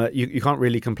 Yeah. You can't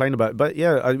really complain about it. But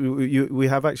yeah, we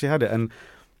have actually had it, and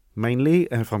mainly,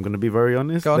 if I'm going to be very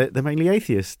honest, they're mainly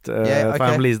atheist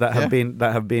families that have been.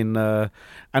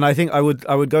 And I think I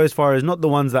would go as far as not the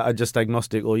ones that are just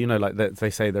agnostic, or like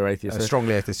they say they're atheists,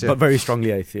 strongly atheist, but very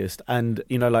strongly atheist, and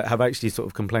have actually sort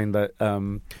of complained that,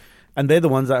 and they're the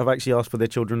ones that have actually asked for their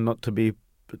children not to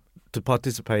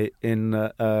participate in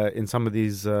some of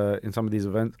these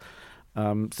events.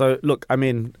 So look, I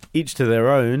mean, each to their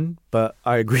own. But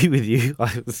I agree with you.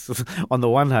 On the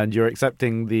one hand, you're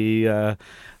accepting the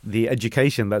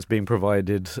education that's being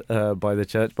provided by the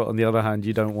church, but on the other hand,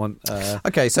 you don't want.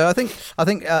 Okay, so I think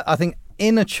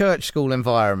in a church school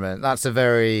environment, that's a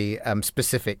very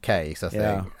specific case. I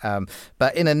think,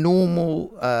 but in a normal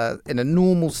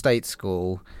state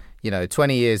school.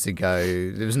 20 years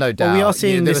ago, there was no doubt. Well, we are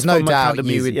seeing there was no doubt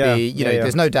you would be. Yeah.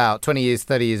 There's no doubt. 20 years,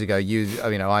 30 years ago,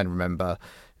 I remember.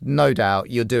 No doubt,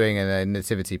 you're doing a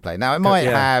nativity play. Now, it might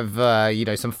have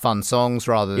some fun songs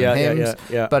rather than hymns,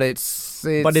 but it's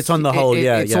on the whole.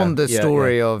 It's on the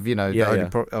story of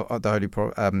the Holy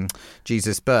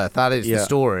Jesus' birth. That is the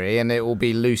story, and it will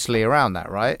be loosely around that,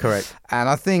 right? Correct. And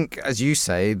I think, as you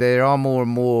say, there are more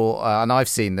and more, and I've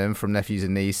seen them from nephews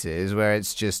and nieces, where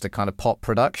it's just a kind of pop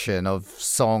production of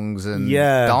songs and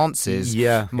dances,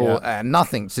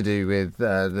 nothing to do with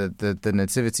the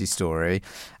nativity story.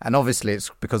 And obviously, it's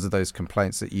because of those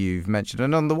complaints that you've mentioned.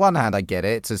 And on the one hand, I get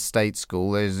it. It's a state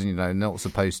school. There's not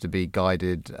supposed to be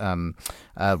guided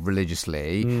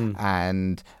religiously,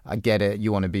 and I get it.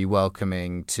 You want to be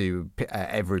welcoming to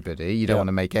everybody. You don't want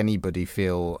to make anybody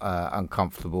feel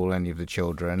uncomfortable. Any of the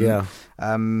children.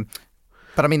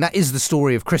 But I mean, that is the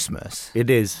story of Christmas.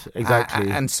 It is, exactly.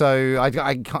 And so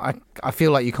I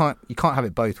feel like you can't have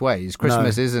it both ways.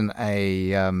 Christmas isn't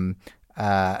a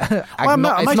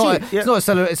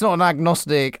it's not an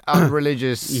agnostic,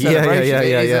 unreligious celebration. It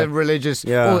is a religious,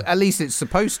 or at least it's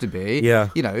supposed to be. A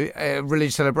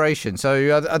religious celebration.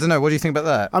 So I don't know. What do you think about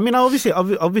that? I mean,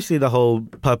 obviously, the whole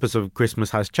purpose of Christmas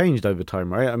has changed over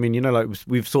time, right? I mean,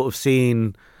 we've sort of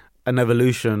seen an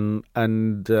evolution,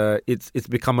 and it's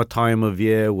become a time of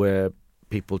year where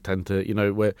people tend to,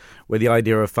 where the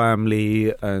idea of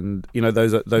family and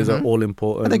those are all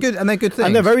important. And they're good things.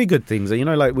 And they're very good things. We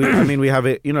have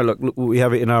it. We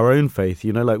have it in our own faith.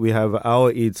 We have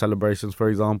our Eid celebrations, for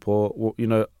example.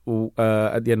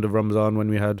 At the end of Ramadan when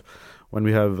we have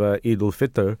Eid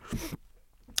al-Fitr.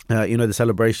 The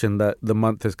celebration that the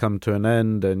month has come to an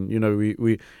end, and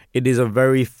it is a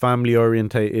very family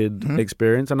orientated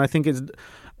experience, and I think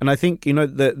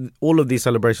that all of these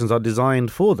celebrations are designed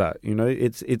for that.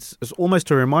 It's almost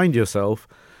to remind yourself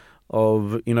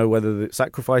of whether the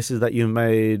sacrifices that you've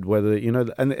made, whether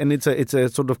and it's a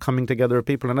sort of coming together of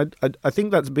people, and I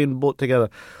think that's been brought together.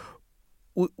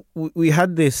 We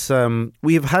had this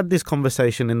we've had this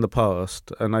conversation in the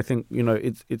past, and I think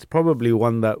it's probably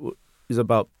one that is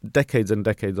about decades and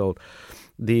decades old,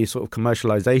 the sort of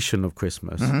commercialization of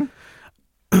Christmas.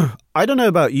 I don't know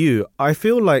about you. I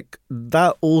feel like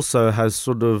that also has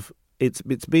sort of it's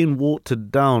been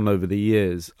watered down over the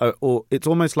years, or it's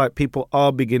almost like people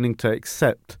are beginning to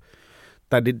accept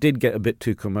that it did get a bit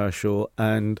too commercial,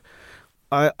 and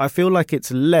I feel like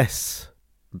it's less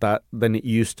that than it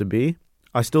used to be.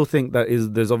 I still think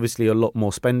there's obviously a lot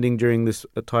more spending during this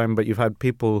time, but you've had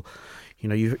people.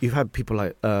 You've had people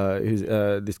like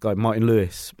this guy Martin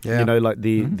Lewis, like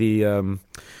the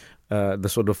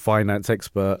sort of finance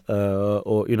expert,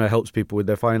 or helps people with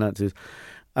their finances.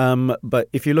 But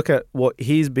if you look at what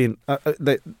he's been,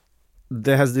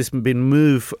 there has this been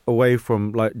move away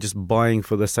from like just buying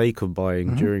for the sake of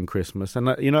buying during Christmas, and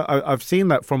I've seen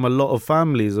that from a lot of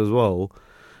families as well.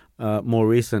 More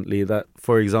recently, that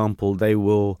for example they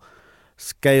will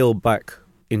scale back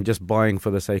in just buying for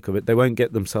the sake of it. They won't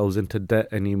get themselves into debt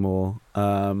anymore.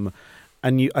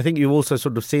 And I think you've also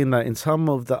sort of seen that in some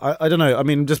of the, I don't know, I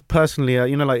mean, just personally,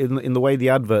 like in the way the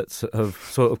adverts have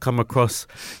sort of come across,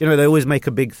 they always make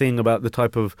a big thing about the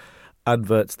type of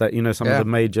adverts that, some of the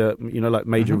major,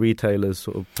 major retailers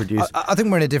sort of produce. I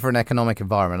think we're in a different economic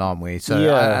environment, aren't we? So,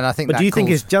 and I think but do you think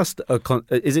it's just do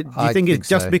you think it's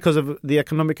just because of the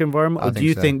economic environment, or do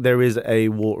you think there is a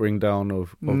watering down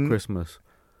of Christmas?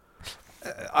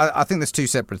 I think there's two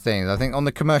separate things. I think on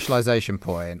the commercialization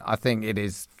point, I think it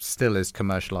is still as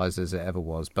commercialized as it ever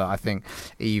was. But I think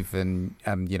even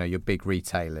your big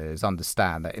retailers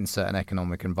understand that in certain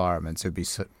economic environments, it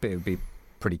would be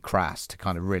pretty crass to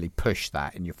kind of really push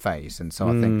that in your face. And so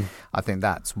I think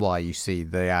that's why you see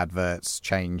the adverts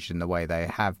change in the way they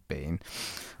have been.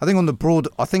 I think on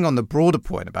the broader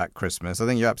point about Christmas, I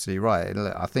think you're absolutely right.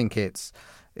 I think it's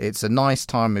a nice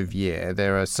time of year.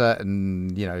 There are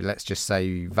certain, let's just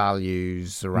say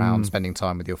values around spending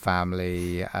time with your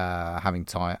family, having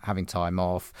time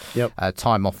off,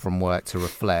 time off from work to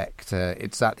reflect.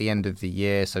 It's at the end of the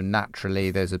year, so naturally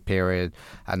there's a period,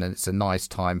 and it's a nice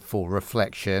time for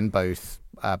reflection, both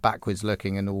backwards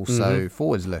looking and also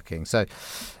forwards looking. So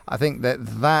I think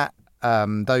that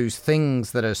those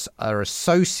things that are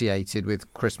associated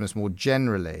with Christmas more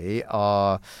generally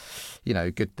are,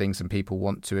 good things, and people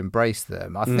want to embrace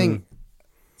them. I think,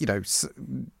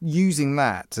 using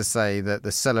that to say that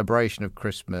the celebration of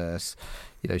Christmas,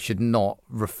 should not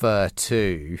refer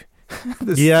to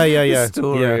the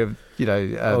story of,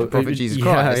 the prophet Jesus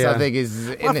Christ. I think is.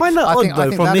 I find that odd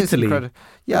though from Italy.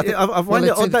 I find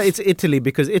it odd that it's Italy,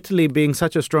 because Italy being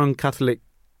such a strong Catholic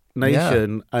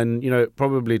nation, and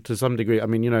probably to some degree, I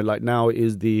mean, like now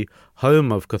is the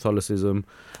home of Catholicism.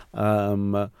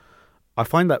 I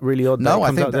find that really odd. No,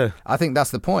 I think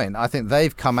that's the point. I think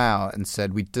they've come out and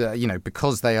said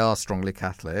because they are strongly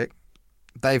Catholic,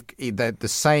 the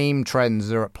same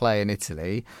trends are at play in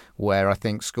Italy, where I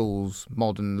think schools,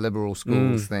 modern liberal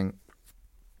schools, think.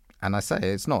 And I say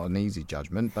it's not an easy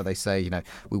judgment, but they say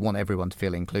we want everyone to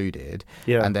feel included,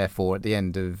 and therefore at the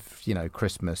end of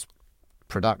Christmas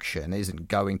production isn't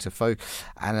going to focus,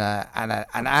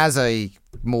 and as a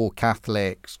more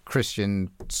Catholic,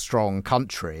 Christian, strong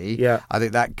country, I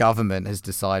think that government has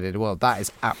decided, well, that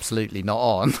is absolutely not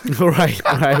on. Right.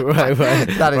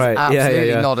 That is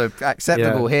absolutely not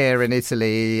acceptable here in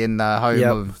Italy, in the home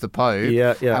of the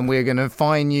Pope, and we're going to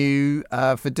fine you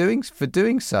for doing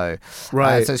so.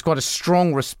 Right. So it's quite a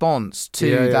strong response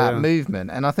to that movement,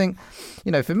 and I think,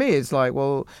 for me, it's like,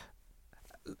 well,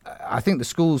 I think the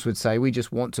schools would say we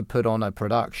just want to put on a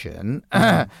production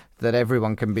that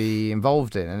everyone can be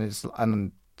involved in,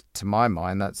 and to my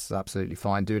mind that's absolutely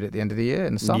fine. Do it at the end of the year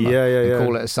in the summer, and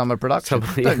call it a summer production.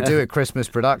 Don't do a Christmas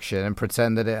production and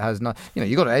pretend that it has not.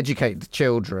 You've got to educate the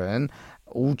children,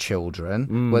 all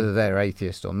children, whether they're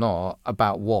atheist or not,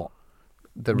 about what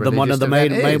the one of the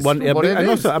main one. And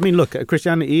also, I mean, look,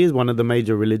 Christianity is one of the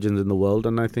major religions in the world,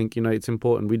 and I think it's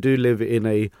important. We do live in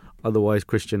a otherwise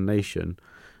Christian nation.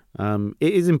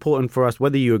 It is important for us,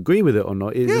 whether you agree with it or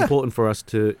not. It is important for us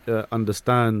to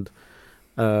understand,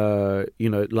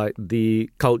 like the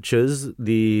cultures,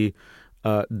 their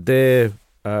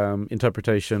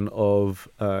interpretation of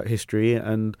history,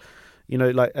 and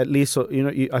like at least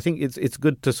I think it's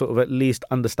good to sort of at least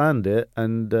understand it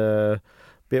and.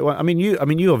 I mean, you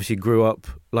obviously grew up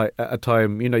like at a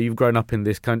time. You've grown up in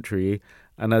this country,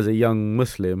 and as a young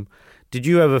Muslim, did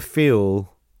you ever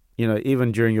feel,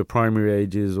 even during your primary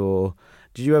ages, or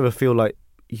did you ever feel like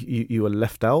you were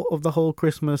left out of the whole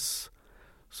Christmas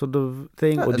sort of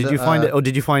thing, or did you find it? Or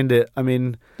did you find it? I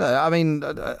mean,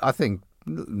 I think.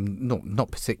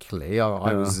 Not particularly.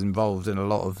 I was involved in a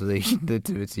lot of the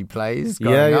nativity plays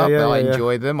growing up. I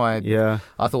enjoyed them. I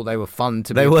thought they were fun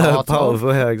to be part of.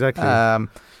 Yeah, exactly.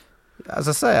 As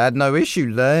I say, I had no issue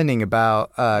learning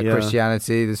about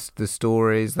Christianity, the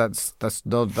stories. That's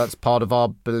part of our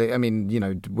belief. I mean,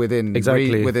 within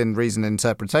reason and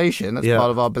interpretation, that's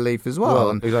part of our belief as well.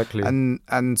 Exactly.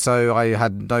 And so I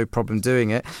had no problem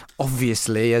doing it.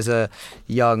 Obviously, as a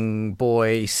young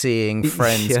boy, seeing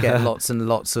friends get lots and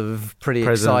lots of pretty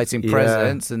exciting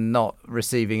presents and not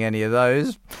receiving any of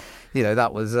those.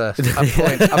 That was a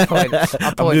point of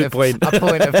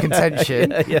contention.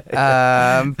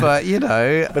 But then you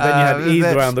had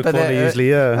Eid around the corner usually.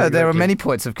 There were many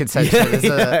points of contention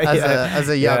as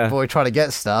a young boy trying to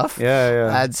get stuff.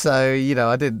 And so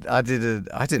I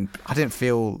didn't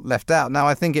feel left out. Now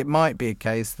I think it might be a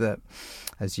case that,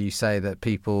 as you say, that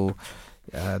people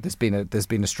there's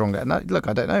been a stronger. And look,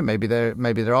 I don't know. Maybe there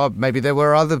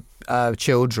were other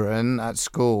children at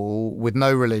school with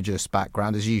no religious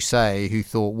background, as you say, who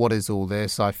thought, "What is all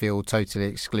this? I feel totally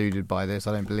excluded by this.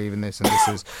 I don't believe in this, and this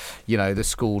is, the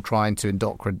school trying to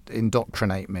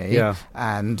indoctrinate me." Yeah.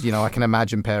 And I can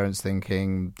imagine parents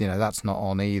thinking, that's not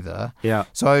on either. Yeah.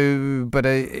 So, but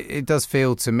it does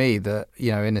feel to me that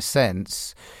in a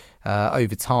sense,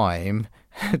 over time.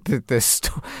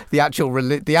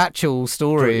 The actual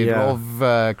story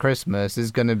of Christmas is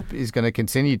going to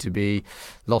continue to be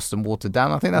lost and watered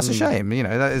down. I think that's a shame.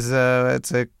 That is I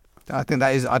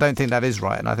don't think that is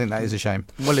right, and I think that is a shame.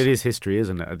 Well, it is history,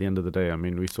 isn't it? At the end of the day, I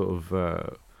mean, we sort of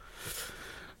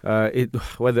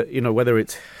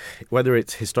whether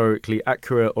it's historically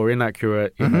accurate or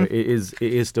inaccurate, it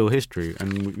is still history,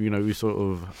 and we sort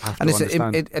of have to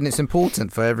understand. And it's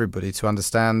important for everybody to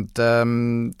understand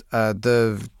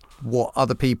what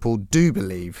other people do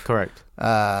believe. Correct.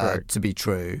 To be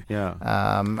true. Yeah.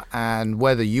 And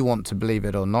whether you want to believe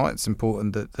it or not, it's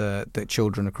important that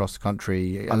children across the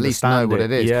country at least know what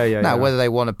it is. Now, whether they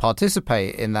want to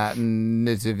participate in that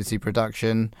nativity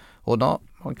production or not,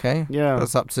 okay. Yeah.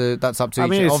 That's up to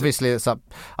each. Obviously, it's up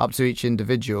to each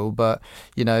individual. But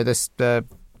this.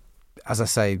 As I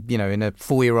say, in a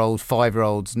 4-year-old,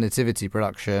 5-year-old's nativity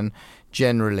production,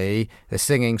 generally they're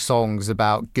singing songs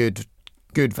about good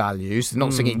values. They're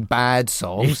not singing bad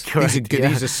songs.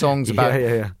 These are songs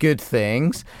about good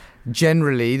things.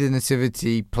 Generally, the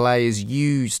nativity play is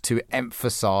used to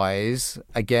emphasise,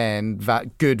 again,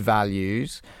 good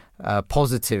values,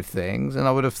 positive things. And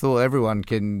I would have thought everyone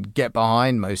can get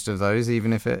behind most of those,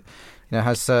 even if it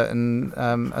has a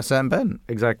certain bent.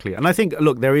 Exactly. And I think,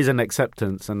 look, there is an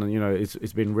acceptance, and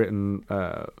it's been written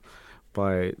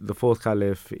by the fourth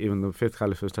caliph, even the fifth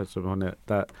caliph has touched upon it,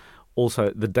 that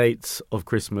also the dates of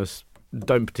Christmas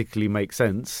don't particularly make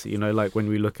sense, like when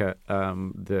we look at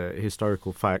the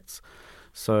historical facts.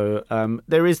 So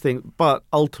there is things, but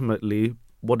ultimately,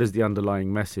 what is the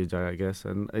underlying message, I guess?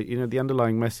 And the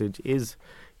underlying message is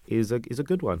a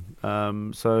good one.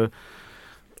 So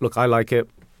look, I like it.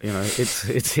 It's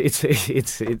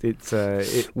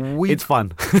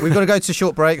fun. We've got to go to a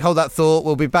short break. Hold that thought.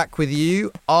 We'll be back with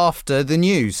you after the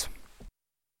news.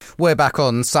 We're back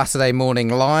on Saturday Morning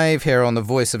Live here on the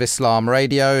Voice of Islam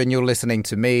Radio, and you're listening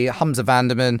to me, Hamza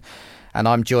Vanderman, and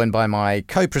I'm joined by my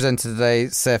co-presenter today,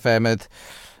 Saif Ahmed.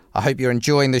 I hope you're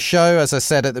enjoying the show. As I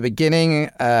said at the beginning,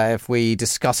 if we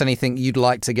discuss anything you'd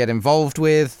like to get involved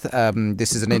with,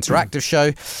 this is an interactive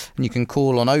show, and you can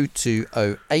call on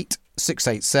 0208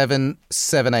 687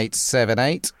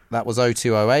 7878. That was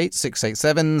 0208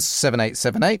 687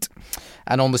 7878.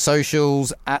 And on the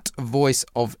socials at Voice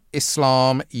of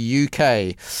Islam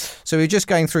UK. So we're just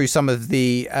going through some of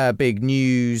the big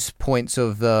news points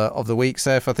of the week,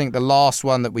 Seth. I think the last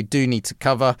one that we do need to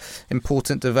cover,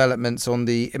 important developments on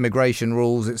the immigration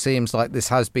rules. It seems like this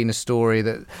has been a story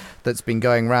that's been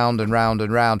going round and round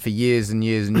and round for years and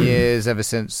years and years, ever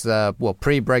since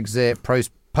pre-Brexit,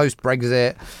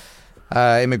 post-Brexit.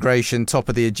 Immigration top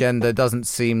of the agenda. Doesn't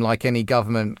seem like any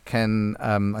government can.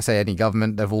 I say any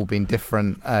government. They've all been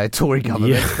different Tory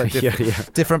governments, but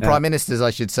different prime ministers, I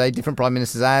should say, different prime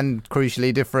ministers, and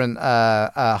crucially different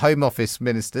Home Office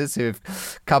ministers who have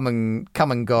come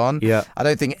and gone. Yeah. I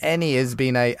don't think any have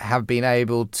been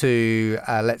able to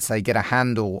let's say get a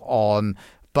handle on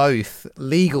both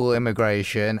legal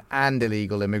immigration and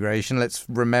illegal immigration. Let's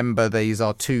remember these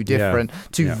are two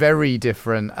very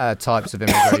different types of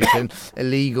immigration.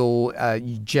 Illegal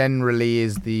generally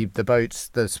is the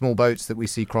small boats that we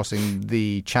see crossing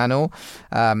the channel,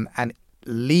 and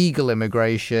legal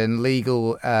immigration,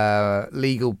 legal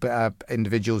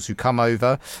individuals who come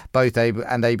over, both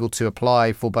able to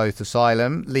apply for both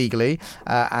asylum legally,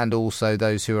 and also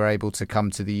those who are able to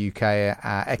come to the UK,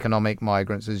 economic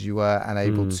migrants, as you were, and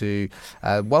able to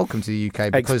welcome to the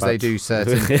UK because they do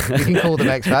certain. You can call them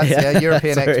expats,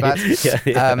 European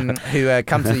expats, who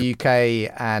come to the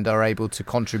UK and are able to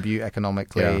contribute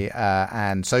economically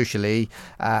and socially,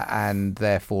 and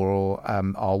therefore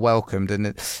are welcomed.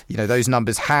 And those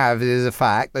numbers it is a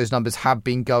fact, those numbers have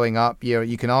been going up.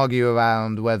 You can argue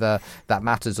around whether that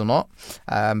matters or not,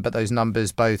 but those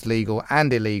numbers, both legal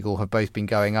and illegal, have both been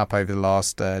going up over the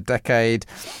last decade.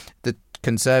 The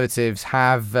Conservatives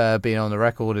have been on the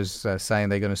record as saying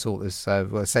they're going to sort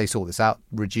this out,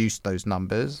 reduce those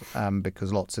numbers,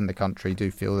 because lots in the country do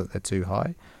feel that they're too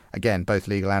high. Again, both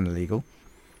legal and illegal.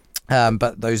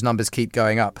 But those numbers keep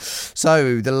going up.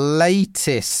 So the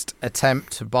latest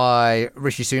attempt by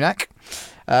Rishi Sunak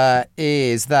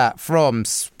is that from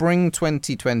spring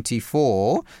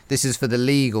 2024, this is for the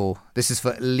legal This is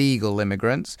for legal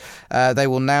immigrants. They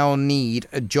will now need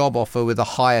a job offer with a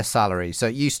higher salary. So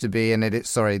it used to be,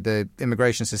 the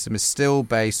immigration system is still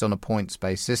based on a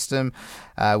points-based system,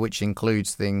 which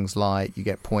includes things like you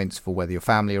get points for whether your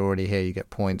family are already here, you get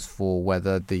points for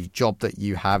whether the job that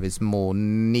you have is more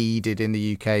needed in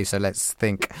the UK. So let's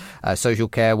think social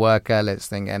care worker, let's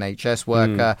think NHS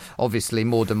worker. Obviously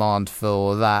more demand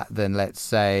for that than, let's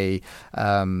say,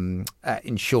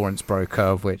 insurance broker,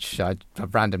 of which I've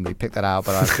randomly picked that out,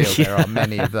 but I feel there are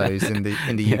many of those in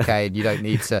the UK, and you don't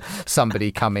need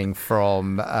somebody coming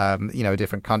from a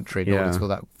different country in order to fill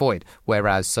that void.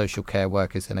 Whereas social care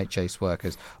workers, NHS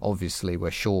workers, obviously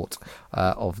we're short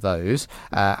of those,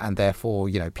 and therefore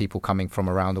people coming from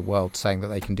around the world saying that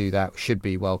they can do that should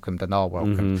be welcomed and are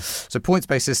welcomed. So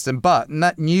points-based system, but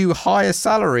new higher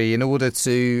salary in order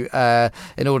to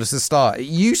start. It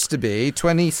used to be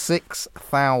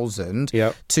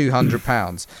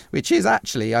 £26,200, which is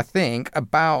actually, I think,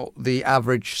 about the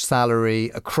average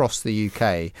salary across the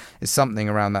UK. Is something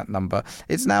around that number.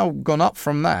 It's now gone up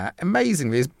from that.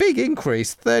 Amazingly, it's a big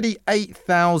increase.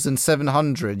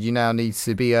 38,700 you now need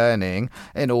to be earning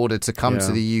in order to come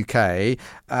to the UK,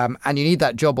 and you need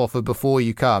that job offer before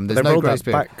you come. There's no grace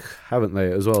period. Back, haven't they,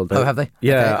 as well? Oh, have they?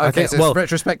 Yeah. Okay, I think, so it's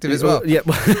retrospective as well. Yeah.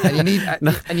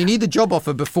 and you need the job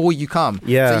offer before you come.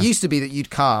 Yeah. So it used to be that you'd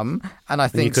come, and I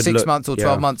think 6 months or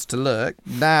 12 months to look.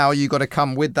 Now you've got to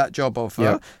come with that job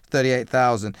offer,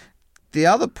 38,000. The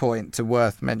other point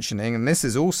worth mentioning, and this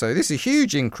is a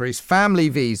huge increase, family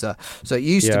visa. So it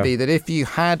used to be that if you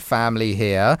had family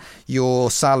here, your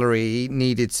salary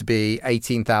needed to be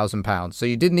 £18,000. So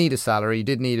you did need a salary, you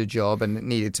did need a job, and it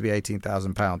needed to be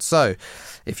 £18,000. So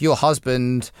if your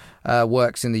husband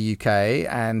works in the UK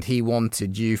and he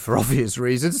wanted you, for obvious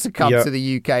reasons, to come to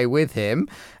the UK with him,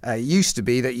 it used to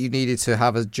be that you needed to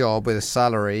have a job with a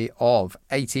salary of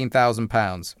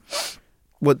 £18,000.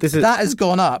 That has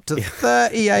gone up to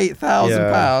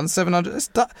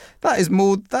 £38,700. That's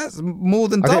more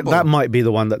than double. I think that might be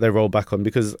the one that they roll back on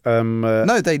because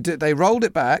no, they rolled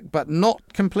it back, but not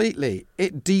completely.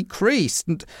 It decreased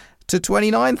to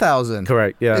 29,000.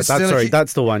 Correct. Yeah, that's the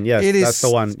one. Yes, that's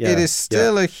the one. Yeah. It is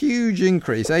still a huge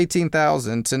increase,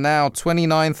 18,000 to now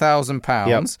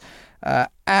 £29,000.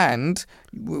 And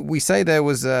we say there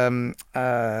was a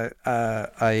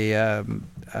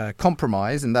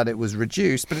compromise in that it was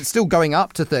reduced, but it's still going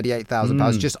up to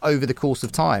 £38,000 just over the course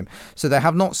of time. So they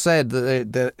have not said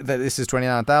that this is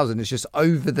 29,000. It's just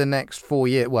over the next 4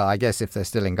 years. Well, I guess if they're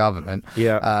still in government,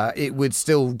 it would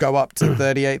still go up to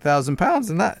 £38,000,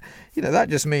 and that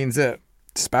just means that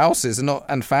spouses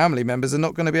and family members are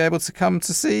not going to be able to come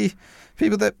to see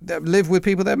people that live with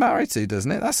people they're married to,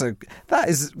 doesn't it? That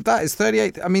is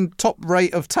 38. I mean, top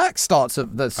rate of tax starts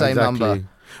at the same number.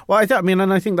 Well, I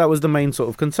think that was the main sort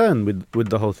of concern with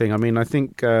the whole thing. I mean, I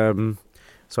think sort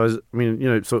of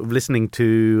listening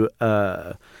to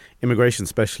immigration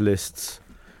specialists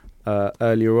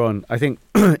earlier on, I think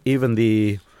even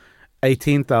the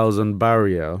 18,000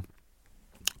 barrier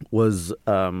was,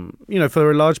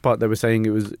 for a large part, they were saying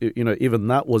it was, even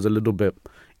that was a little bit,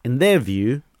 in their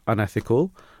view,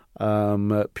 unethical,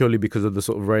 purely because of the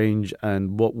sort of range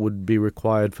and what would be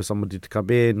required for somebody to come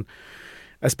in,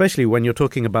 especially when you're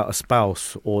talking about a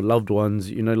spouse or loved ones,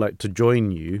 to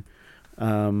join you,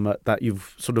 that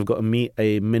you've sort of got to meet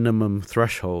a minimum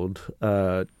threshold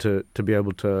to be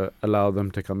able to allow them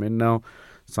to come in. Now,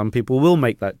 some people will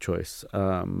make that choice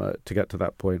to get to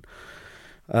that point.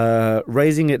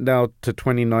 Raising it now to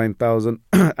 29,000,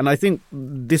 and I think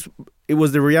it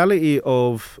was the reality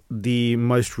of the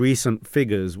most recent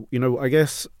figures. I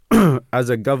guess as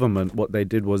a government, what they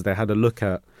did was they had a look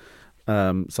at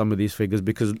some of these figures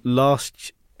because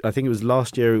last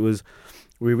year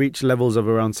we reached levels of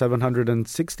around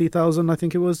 760,000. I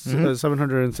think it was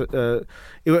 700.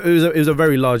 It was a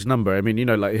very large number. I mean,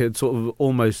 it sort of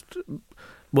almost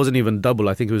wasn't even double.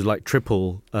 I think it was like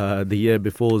triple the year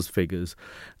before's figures,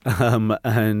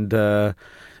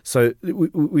 so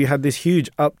we had this huge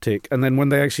uptick. And then when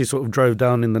they actually sort of drove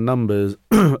down in the numbers,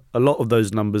 a lot of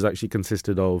those numbers actually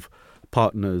consisted of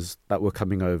partners that were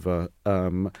coming over,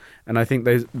 and I think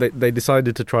they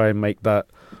decided to try and make that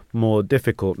more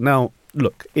difficult. Now,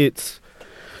 look,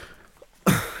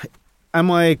 am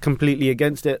I completely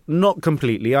against it? Not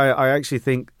completely. I actually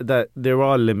think that there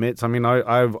are limits. I mean,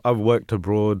 I've worked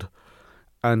abroad,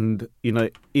 and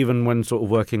even when sort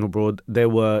of working abroad, there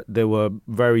were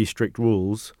very strict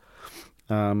rules.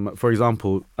 For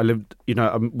example,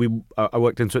 I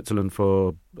worked in Switzerland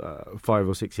for 5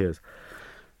 or 6 years.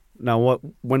 Now,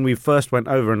 when we first went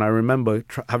over, and I remember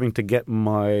having to get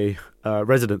my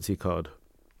residency card,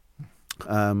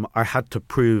 I had to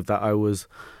prove that I was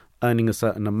earning a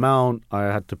certain amount. I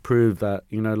had to prove that,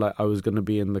 like I was going to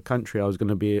be in the country. I was going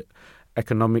to be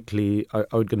economically, I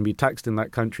was going to be taxed in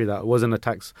that country, that I wasn't a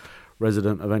tax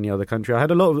resident of any other country. I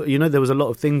had a lot of, there was a lot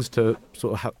of things to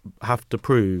sort of have to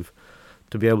prove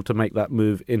to be able to make that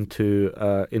move into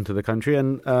the country.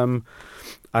 And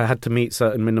I had to meet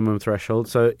certain minimum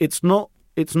thresholds. So this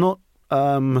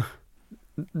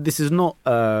is not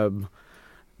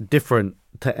different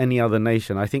to any other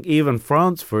nation. I think even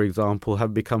France, for example,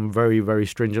 have become very, very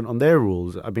stringent on their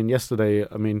rules.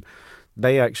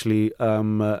 They actually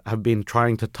have been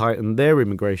trying to tighten their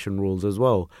immigration rules as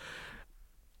well.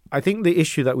 I think the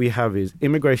issue that we have is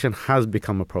immigration has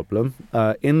become a problem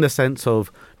in the sense of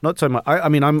not so much.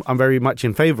 I'm very much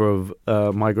in favour of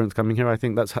migrants coming here. I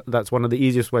think that's one of the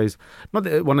easiest ways, not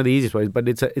one of the easiest ways, but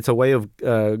it's a way of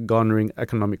garnering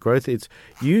economic growth. It's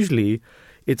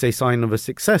a sign of a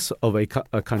success of a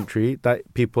country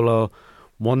that people are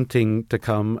wanting to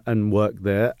come and work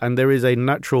there, and there is a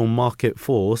natural market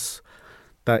force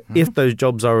that if those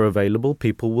jobs are available,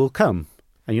 people will come,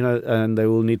 and they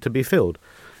will need to be filled.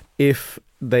 If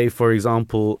they, for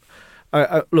example,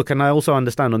 look, and I also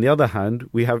understand on the other hand,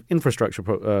 we have infrastructure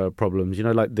problems.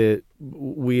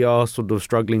 We are sort of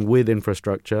struggling with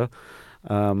infrastructure.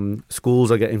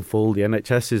 Schools are getting full. The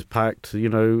NHS is packed.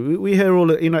 We hear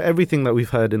everything that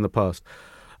we've heard in the past.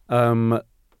 I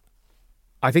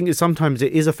think sometimes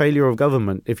it is a failure of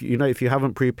government if you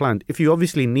haven't pre-planned. If you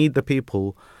obviously need the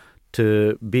people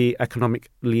to be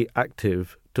economically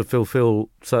active, to fulfill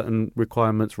certain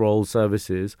requirements, roles,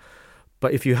 services.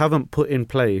 But if you haven't put in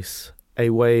place a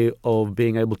way of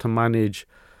being able to manage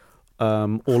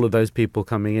all of those people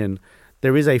coming in,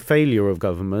 there is a failure of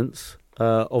governments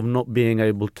of not being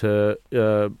able to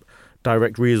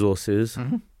direct resources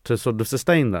to sort of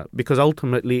sustain that. Because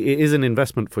ultimately it is an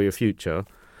investment for your future.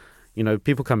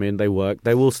 People come in, they work,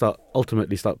 they will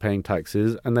ultimately start paying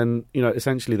taxes, and then,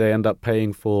 essentially they end up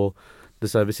paying for the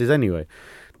services anyway.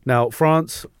 Now,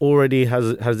 France already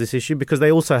has this issue because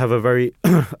they also have a very,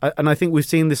 and I think we've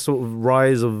seen this sort of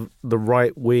rise of the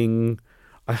right wing.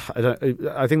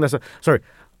 I think that's sorry,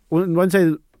 I won't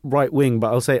say right wing,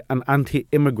 but I'll say an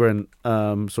anti-immigrant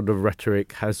sort of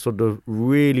rhetoric has sort of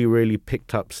really, really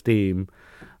picked up steam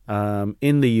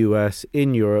in the US,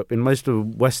 in Europe, in most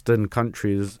of Western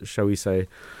countries, shall we say,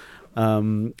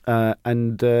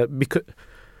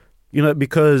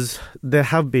 because there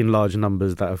have been large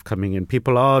numbers that have coming in.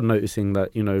 People are noticing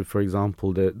that, for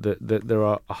example, that there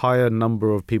are a higher number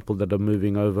of people that are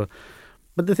moving over.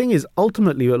 But the thing is,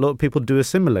 ultimately, a lot of people do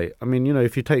assimilate.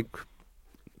 If you take,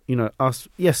 us,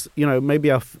 yes, maybe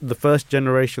the first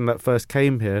generation that first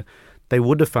came here, they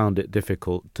would have found it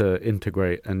difficult to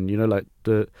integrate and,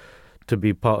 to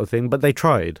be part of the thing, but they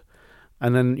tried.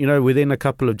 And then, within a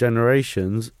couple of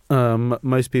generations,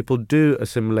 most people do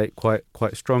assimilate quite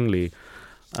strongly.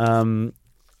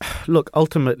 Look,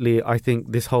 ultimately, I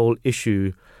think this whole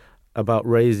issue about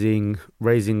raising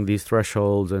these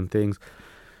thresholds and things,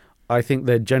 I think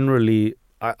they're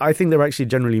actually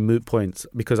generally moot points,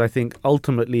 because I think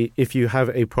ultimately, if you have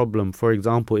a problem, for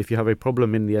example, if you have a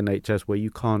problem in the NHS where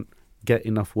you can't get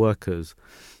enough workers,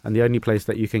 and the only place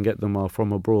that you can get them are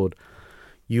from abroad,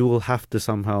 you will have to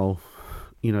somehow.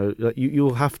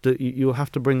 You'll have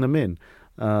to bring them in,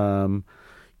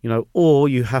 or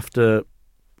you have to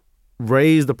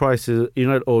raise the prices,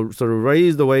 or sort of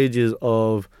raise the wages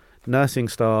of nursing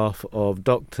staff, of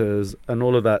doctors, and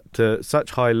all of that to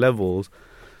such high levels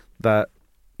that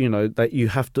that you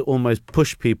have to almost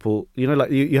push people.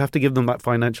 You have to give them that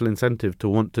financial incentive to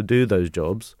want to do those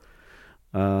jobs.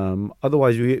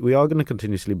 Otherwise, we are going to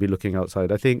continuously be looking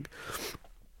outside. I think.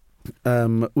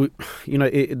 There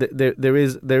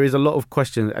is a lot of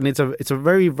questions, and it's a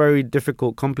very, very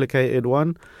difficult, complicated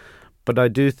one. But I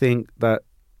do think that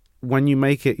when you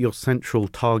make it your central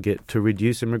target to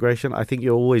reduce immigration, I think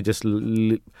you're always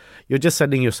you're just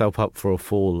setting yourself up for a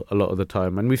fall a lot of the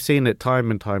time, and we've seen it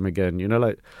time and time again.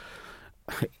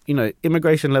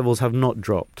 Immigration levels have not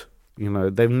dropped.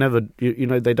 They've never.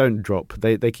 They don't drop.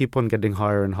 They keep on getting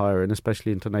higher and higher, and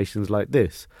especially into nations like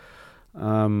this.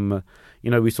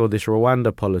 We saw this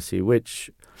Rwanda policy, which,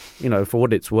 for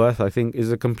what it's worth, I think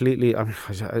is a completely, I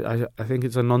think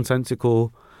it's a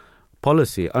nonsensical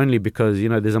policy, only because,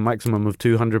 there's a maximum of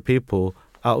 200 people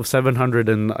out of 700,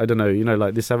 and I don't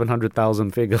know, this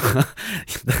 700,000 figure, that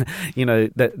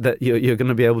you're going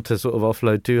to be able to sort of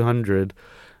offload 200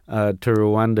 to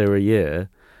Rwanda a year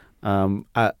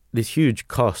at this huge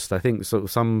cost. I think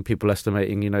some people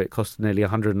estimating, it costs nearly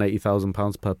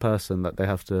 £180,000 per person that they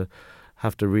have to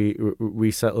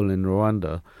resettle in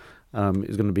Rwanda.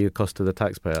 Is going to be a cost to the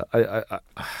taxpayer.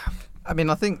 I mean,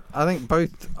 I think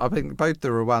both the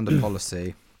Rwanda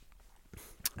policy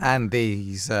and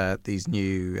these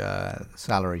new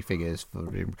salary figures for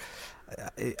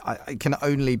it can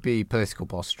only be political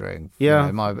posturing.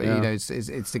 Yeah,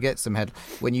 it's to get some head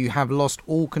when you have lost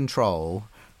all control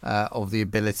of the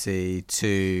ability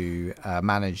to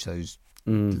manage those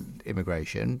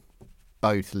immigration,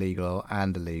 both legal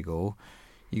and illegal.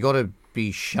 You got to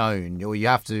be shown, or you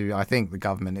have to. I think the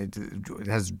government it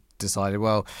has decided,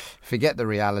 well, forget the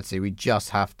reality. We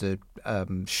just have to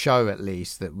show at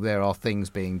least that there are things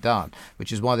being done,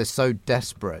 which is why they're so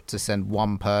desperate to send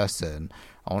one person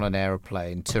on an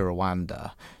aeroplane to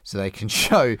Rwanda so they can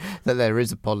show that there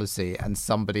is a policy and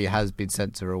somebody has been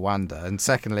sent to Rwanda. And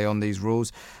secondly, on these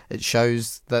rules, it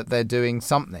shows that they're doing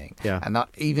something. Yeah. And that,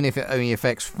 even if it only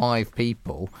affects 5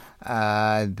 people,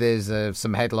 there's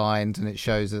some headlines and it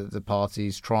shows that the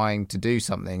party's trying to do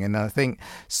something. And I think,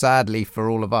 sadly for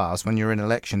all of us, when you're in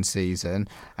election season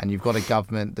and you've got a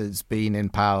government that's been in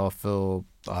power for,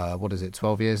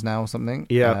 12 years now or something?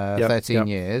 13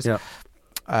 years. Yeah.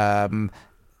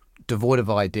 Devoid of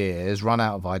ideas, run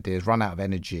out of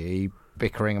energy,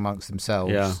 bickering amongst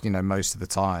themselves, most of the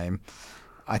time.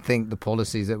 I think the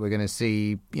policies that we're going to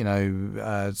see,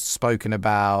 spoken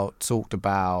about, talked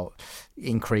about,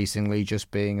 increasingly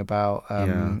just being about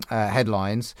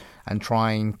headlines and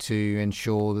trying to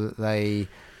ensure that they,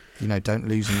 don't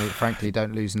lose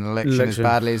an election as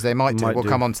badly as they might do. We'll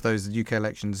come on to those UK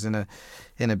elections in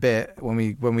a bit when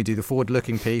we do the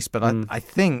forward-looking piece. But I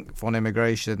think on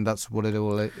immigration, that's what it's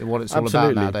all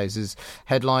about nowadays: is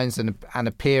headlines and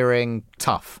appearing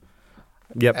tough.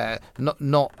 Yep.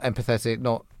 Not empathetic,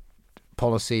 not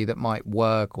policy that might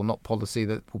work, or not policy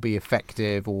that will be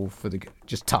effective, or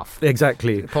just tough.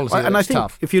 Exactly. Policy and I think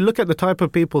tough. If you look at the type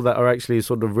of people that are actually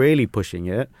sort of really pushing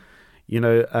it,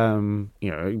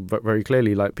 but very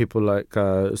clearly, like people like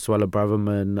Suella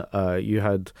Braverman, you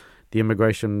had the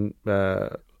immigration,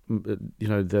 the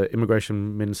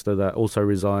immigration minister that also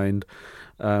resigned.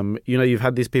 You've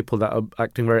had these people that are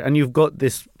acting very, and you've got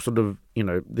this sort of,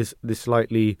 this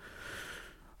slightly,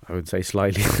 I would say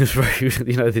slightly,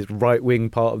 this right-wing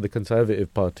part of the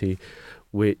Conservative Party,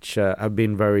 which have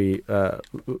been very,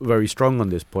 very strong on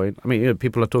this point. I mean,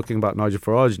 people are talking about Nigel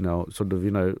Farage now, sort of,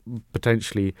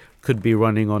 potentially could be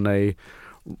running on a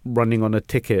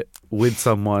ticket with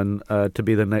someone to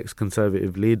be the next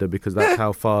Conservative leader, because that's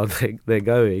how far they're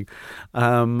going.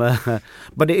 But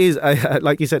it is,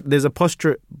 like you said, there's a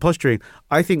posturing.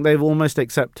 I think they've almost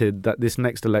accepted that this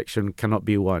next election cannot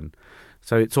be won.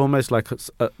 So it's almost like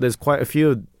there's quite a few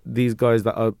of these guys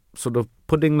that are sort of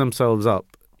putting themselves up,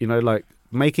 like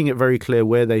making it very clear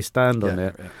where they stand on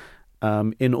it,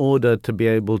 in order to be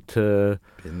able to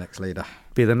be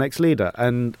the next leader.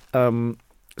 And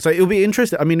so it'll be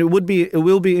interesting. I mean, it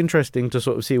will be interesting to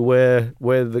sort of see where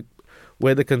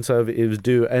the Conservatives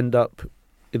do end up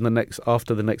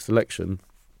after the next election,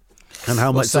 and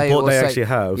how much support they actually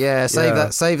have. Yeah,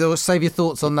 save your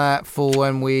thoughts on that for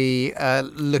when we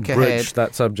look ahead. Bridge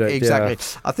that subject. Exactly.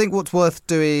 Yeah. I think what's worth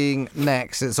doing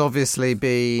next, it's obviously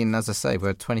been, as I say,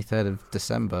 we're 23rd of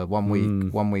December, one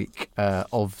week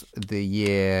of the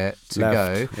year to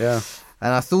go. Yeah.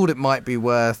 And I thought it might be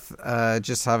worth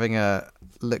just having a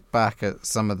look back at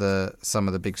some of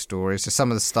the big stories, so some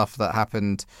of the stuff that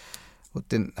happened. What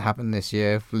didn't happen this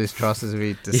year, Liz Truss, as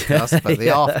we discussed, but the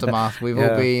aftermath. We've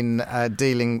all been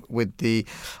dealing with the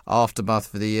aftermath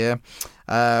for the year.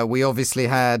 We obviously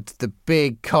had the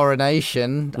big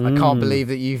coronation. I can't believe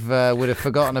that you would have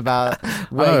forgotten about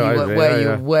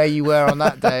where you were on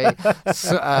that day,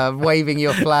 waving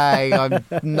your flag. I'm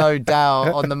no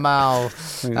doubt on the Mall,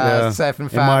 Stefan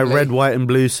family. In my red, white, and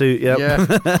blue suit. Yep. Yeah.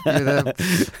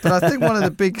 But I think one of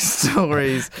the big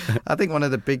stories.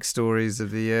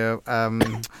 Of the year.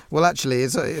 Well, actually,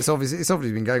 it's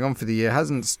obviously been going on for the year.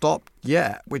 Hasn't stopped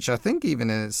yet, which I think even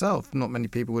in itself, not many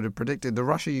people would have predicted. The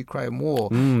Russia-Ukraine war.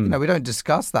 We don't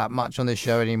discuss that much on this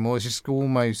show anymore. It's just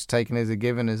almost taken as a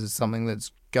given as something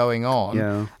that's going on.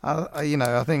 Yeah.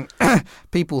 I think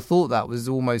people thought that was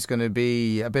almost going to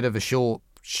be a bit of a short,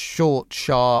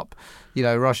 sharp.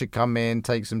 Russia come in,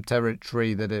 take some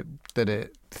territory that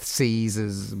it sees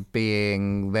as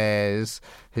being theirs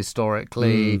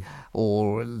historically,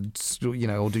 or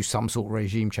do some sort of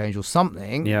regime change or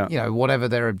something. Yeah. Whatever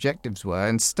their objectives were.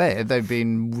 Instead, they've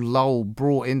been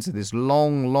brought into this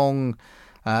long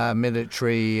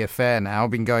military affair now,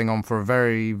 been going on for a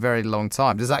very, very long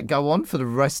time. Does that go on for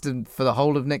the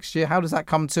whole of next year? How does that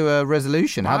come to a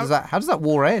resolution? How does that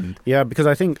war end? Yeah, because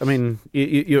I think,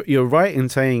 you're right in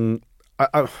saying,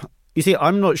 you see,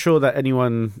 I'm not sure that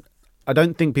anyone. I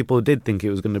don't think people did think it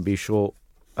was going to be short.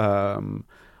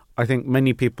 I I think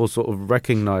many people sort of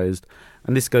recognised,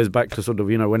 and this goes back to sort of,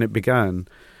 when it began,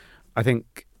 I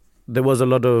think there was a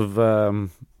lot of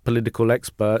political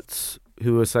experts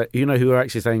who were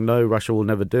actually saying, no, Russia will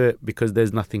never do it because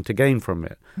there's nothing to gain from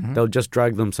it. Mm-hmm. They'll just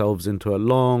drag themselves into a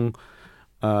long,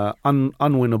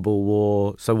 unwinnable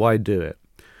war, so why do it?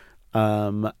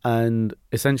 And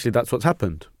essentially that's what's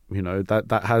happened.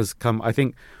 That has come, I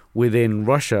think, within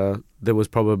Russia, there was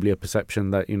probably a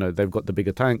perception that, they've got the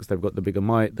bigger tanks, they've got the bigger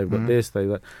might, they've got this,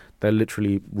 they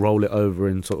literally roll it over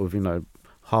in sort of,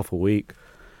 half a week,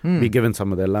 be given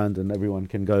some of their land and everyone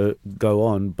can go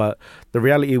on. But the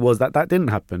reality was that didn't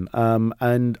happen.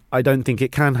 And I don't think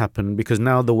it can happen because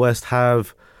now the West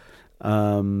have,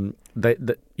 they've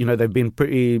been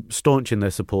pretty staunch in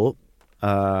their support.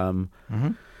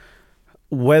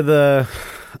 Whether,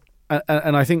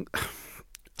 and I think...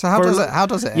 So how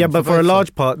does it end? Yeah, but for a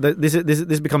large part,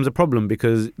 this becomes a problem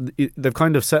because they've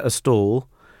kind of set a stall,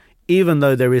 even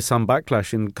though there is some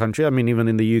backlash in the country. I mean, even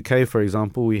in the UK, for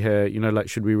example, we hear,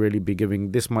 should we really be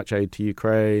giving this much aid to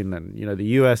Ukraine? And, the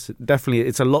US, definitely,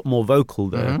 it's a lot more vocal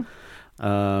there.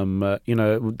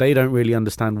 They don't really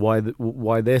understand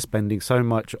why they're spending so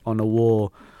much on a war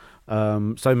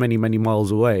so many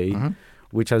miles away,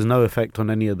 which has no effect on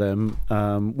any of them,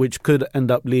 which could end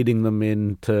up leading them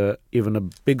into even a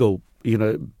bigger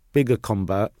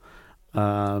combat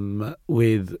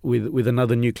with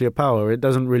another nuclear power. It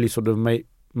doesn't really sort of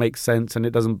make sense, and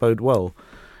it doesn't bode well.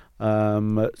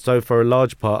 So for a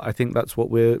large part, I think that's what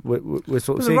we're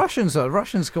sort of seeing. The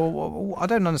Russians go. I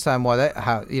don't understand why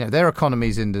their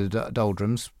economy's in the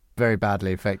doldrums. Very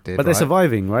badly affected, but they're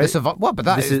surviving, right? But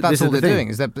that's all they're doing.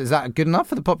 Is that good enough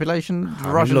for the population?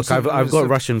 Look, I've got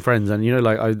Russian friends, and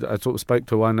I sort of spoke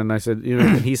to one, and I said,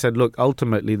 and he said, look,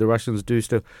 ultimately the Russians do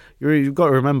still. You've got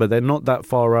to remember they're not that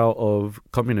far out of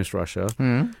communist Russia.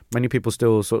 Many people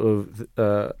still sort of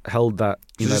held that.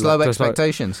 Just low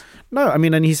expectations. No, I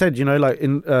mean, and he said,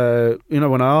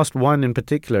 when I asked one in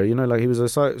particular, he was a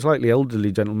slightly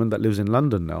elderly gentleman that lives in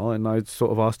London now, and I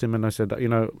sort of asked him, and I said,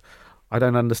 I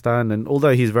don't understand. And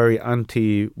although he's very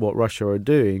anti what Russia are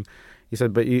doing, he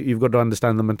said, but you've got to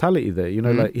understand the mentality there.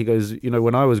 Like he goes,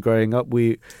 when I was growing up,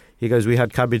 we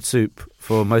had cabbage soup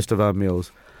for most of our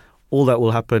meals. All that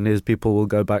will happen is people will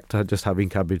go back to just having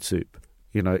cabbage soup,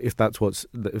 if that's what's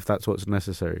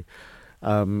necessary.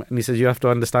 And he says, you have to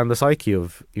understand the psyche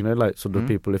of, sort of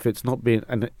people. If it's not being,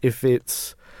 and if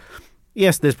it's,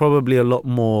 yes, there's probably a lot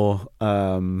more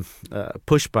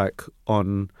pushback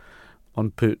on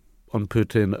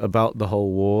Putin about the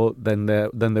whole war than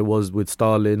there was with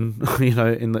Stalin,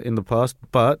 in the past.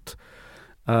 But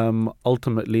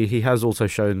ultimately, he has also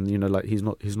shown,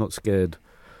 he's not scared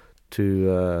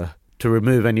to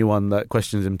remove anyone that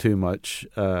questions him too much,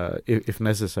 if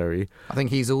necessary. I think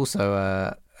he's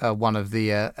also one of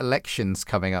the elections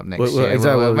coming up next year.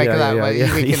 Exactly. We'll make that.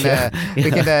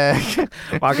 We can.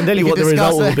 Well, I can tell you what the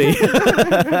result will be.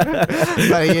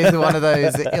 But he is one of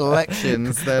those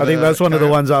elections. I think that's one of the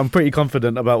ones that I'm pretty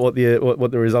confident about what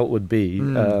the result would be,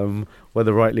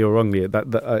 whether rightly or wrongly. But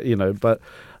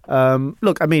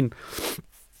look, I mean,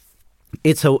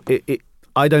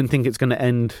 I don't think it's going to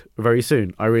end very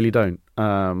soon. I really don't.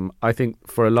 I think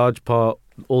for a large part,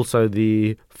 also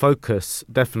the focus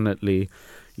definitely.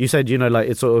 You said,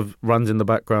 it sort of runs in the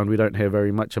background. We don't hear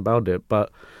very much about it.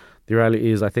 But the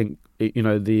reality is, I think,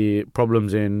 the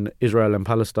problems in Israel and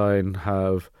Palestine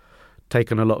have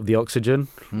taken a lot of the oxygen,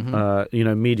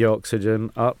 media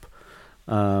oxygen up.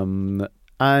 And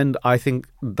I think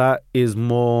that is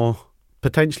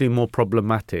potentially more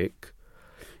problematic.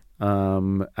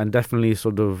 And definitely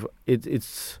sort of,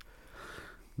 it's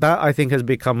that I think has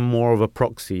become more of a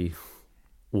proxy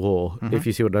war, if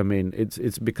you see what I mean.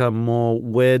 It's become more,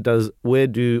 where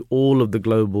do all of the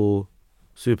global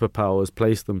superpowers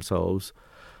place themselves?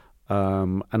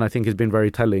 And I think it's been very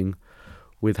telling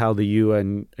with how the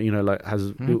UN,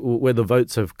 has where the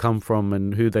votes have come from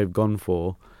and who they've gone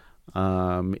for,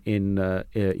 in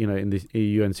the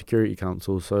UN Security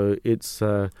Council. So it's,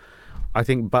 I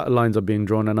think battle lines are being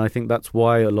drawn, and I think that's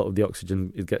why a lot of the oxygen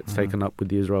gets taken up with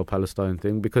the Israel-Palestine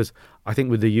thing, because I think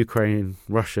with the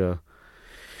Ukraine-Russia,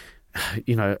 I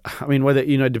mean, whether,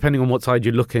 depending on what side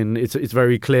you're looking, it's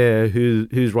very clear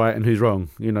who's right and who's wrong.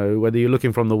 Whether you're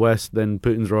looking from the West, then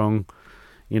Putin's wrong.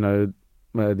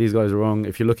 These guys are wrong.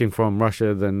 If you're looking from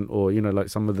Russia, then, or, like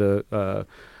some of the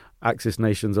Axis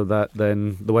nations of that,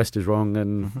 then the West is wrong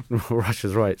and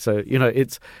Russia's right. So,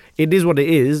 it is what it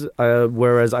is.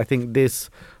 Whereas I think this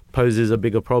poses a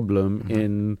bigger problem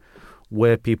in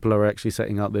where people are actually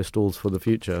setting out their stalls for the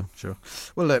future. Sure.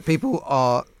 Well, look, people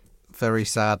are very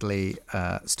sadly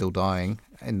still dying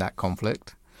in that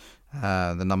conflict.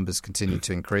 The numbers continue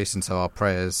to increase, and so our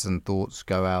prayers and thoughts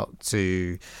go out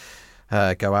to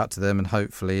them, and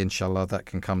hopefully, inshallah, that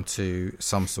can come to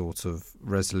some sort of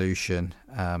resolution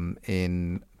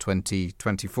in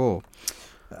 2024.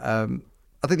 I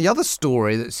think the other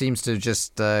story that seems to have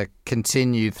just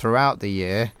continued throughout the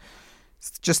year,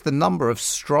 it's just the number of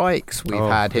strikes we've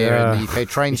had here in the UK.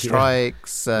 Train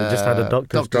strikes. We just had a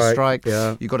doctor strike.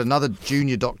 Yeah. You've got another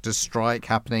junior doctor strike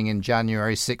happening in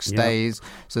January, 6 days.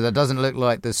 So that doesn't look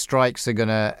like the strikes are going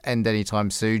to end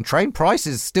anytime soon. Train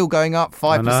prices still going up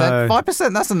 5%.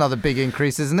 5%, that's another big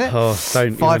increase, isn't it? Oh,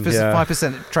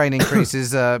 5% train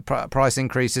increases, price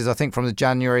increases, I think, from the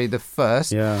January the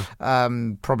 1st. Yeah.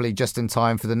 Probably just in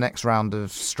time for the next round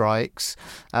of strikes.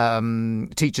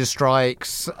 Teacher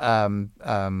strikes.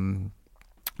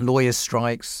 Lawyers'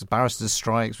 strikes, barristers'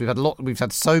 strikes. We've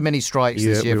had so many strikes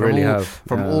this year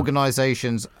from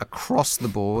organisations across the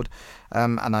board,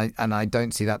 and I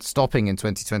don't see that stopping in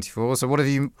 2024. So what have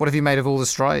you made of all the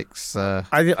strikes?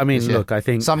 I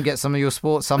think some get some of your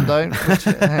sports, some don't.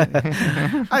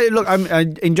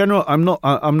 In general, I'm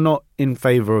not in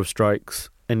favour of strikes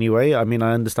anyway. I mean,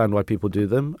 I understand why people do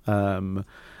them.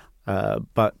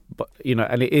 But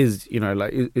and it is,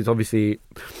 it's obviously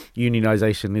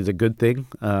unionization is a good thing.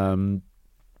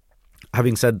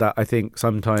 Having said that, I think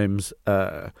sometimes,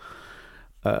 I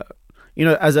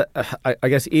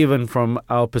guess even from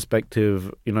our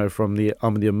perspective, from the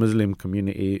Ahmadiyya Muslim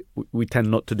community, we tend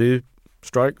not to do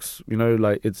strikes.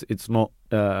 It's not.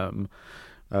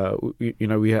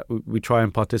 We try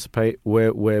and participate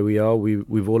where we are.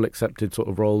 We've all accepted sort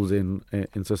of roles in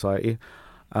society.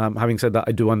 Having said that,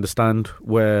 I do understand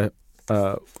where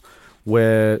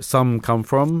some come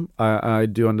from. I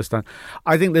do understand.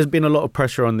 I think there's been a lot of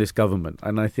pressure on this government,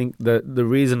 and I think that the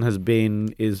reason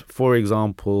is, for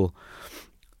example,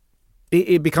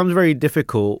 it becomes very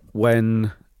difficult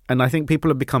when, and I think people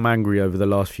have become angry over the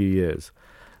last few years.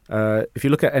 If you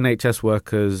look at NHS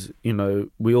workers,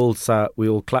 we all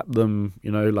clapped them,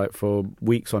 for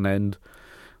weeks on end.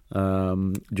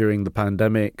 During the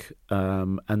pandemic,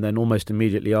 and then almost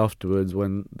immediately afterwards,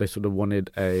 when they sort of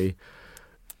wanted a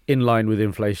in line with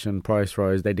inflation price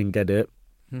rise, they didn't get it,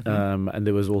 and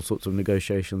there was all sorts of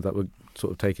negotiations that were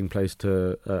sort of taking place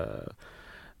to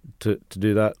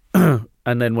do that.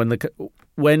 And then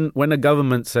when a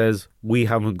government says we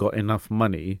haven't got enough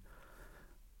money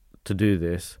to do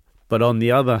this, but on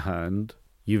the other hand,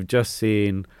 you've just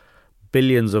seen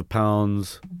billions of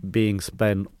pounds being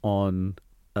spent on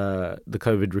the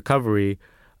COVID recovery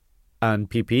and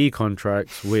PPE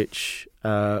contracts, which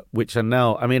are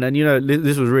now,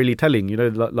 this was really telling.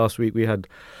 Last week we had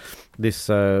this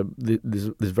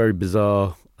very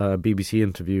bizarre BBC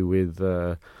interview with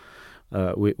one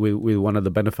of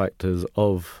the benefactors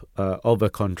of a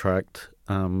contract,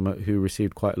 who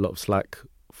received quite a lot of slack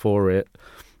for it.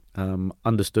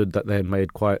 Understood that they had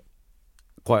made quite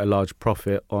a large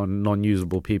profit on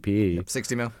non-usable PPE.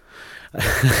 60 mil.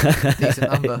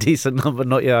 Decent number. Decent number,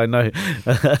 not yet, I know.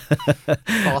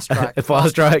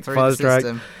 Fast track.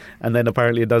 And then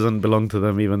apparently it doesn't belong to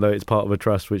them, even though it's part of a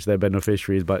trust which they're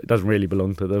beneficiaries, but it doesn't really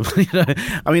belong to them.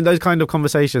 Those kind of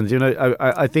conversations,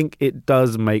 I think it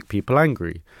does make people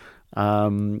angry.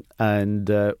 And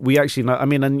we actually know,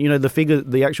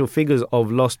 the actual figures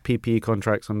of lost PPE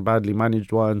contracts and badly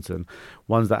managed ones and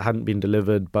ones that hadn't been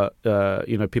delivered, but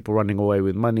people running away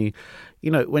with money,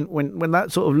 when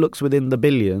that sort of looks within the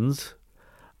billions,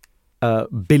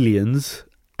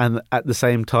 and at the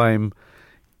same time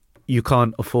you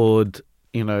can't afford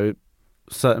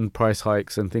certain price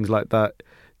hikes and things like that.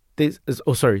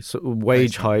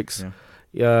 Wage hikes.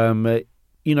 Yeah.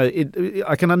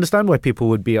 I can understand why people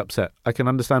would be upset. I can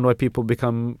understand why people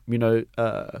become, my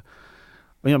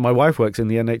wife works in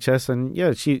the NHS, and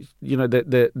she,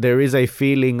 there is a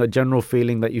general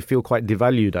feeling that you feel quite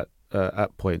devalued at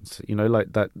points.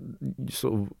 Like that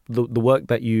sort of the work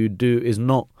that you do is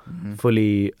not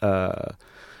fully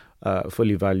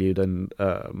valued, and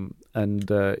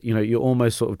you're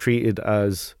almost sort of treated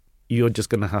as you're just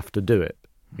going to have to do it.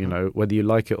 Whether you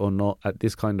like it or not, at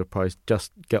this kind of price,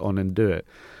 just get on and do it.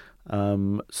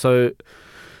 And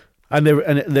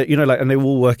they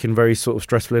all work in very sort of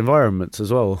stressful environments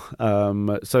as well.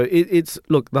 So it's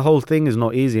look, the whole thing is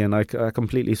not easy, and I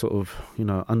completely sort of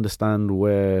understand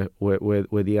where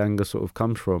the anger sort of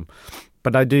comes from.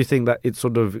 But I do think that it's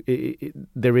sort of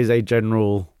there is a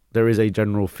general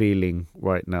feeling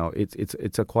right now.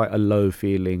 It's quite a low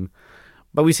feeling.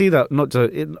 But we see that not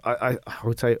just I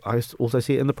would say I also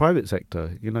see it in the private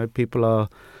sector. People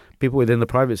within the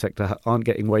private sector aren't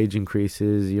getting wage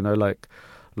increases.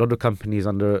 lot of companies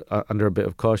under a bit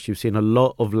of cost. You've seen a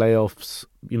lot of layoffs,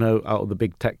 out of the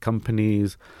big tech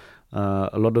companies. A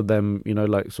lot of them,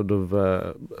 like sort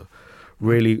of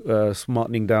really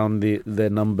smartening down their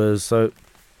numbers. So,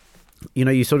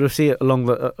 you sort of see it along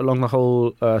the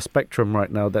whole spectrum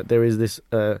right now that there is this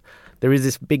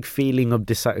big feeling of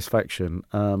dissatisfaction,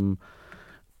 and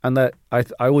that I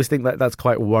always think that that's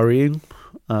quite worrying,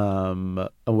 and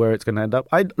where it's going to end up.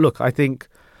 I think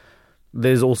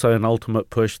there's also an ultimate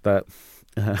push that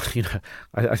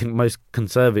I think most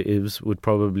conservatives would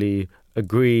probably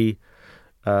agree,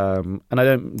 and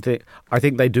I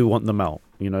think they do want them out.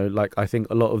 I think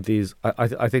a lot of these,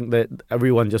 I think that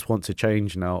everyone just wants a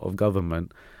change now of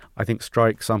government. I think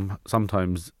strike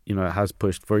sometimes, has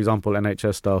pushed, for example,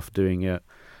 NHS staff doing it,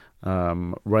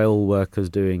 rail workers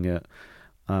doing it.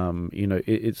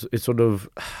 It's sort of,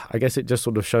 I guess it just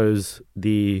sort of shows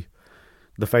the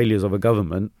failures of a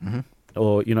government,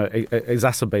 or,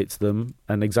 exacerbates them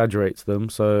and exaggerates them.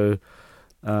 So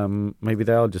maybe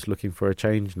they are just looking for a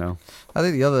change now. I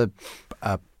think the other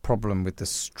problem with the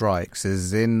strikes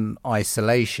is in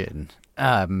isolation.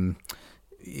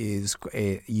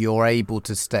 You're able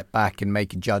to step back and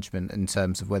make a judgment in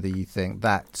terms of whether you think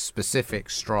that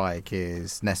specific strike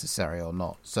is necessary or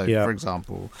not. So, for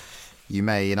example, you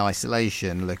may, in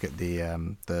isolation, look at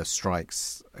the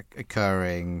strikes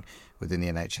occurring within the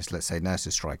NHS. Let's say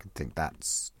nurses strike, and think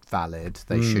that's valid.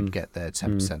 They should get their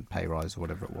 10% pay rise or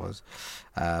whatever it was.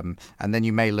 And then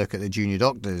you may look at the junior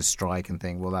doctors strike and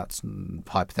think, well, that's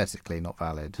hypothetically not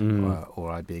valid,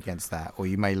 or I'd be against that. Or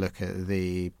you may look at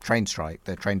the train strike,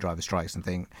 the train driver strikes, and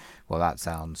think, well, that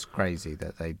sounds crazy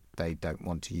that they don't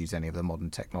want to use any of the modern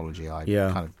technology.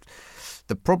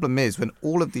 The problem is when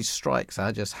all of these strikes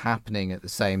are just happening at the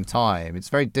same time, it's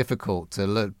very difficult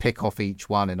to pick off each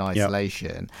one in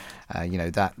isolation.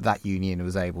 That union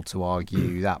was able to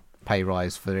argue that pay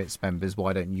rise for its members.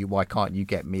 Why can't you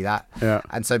get me that? Yeah.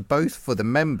 And so both for the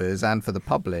members and for the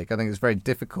public, I think it's very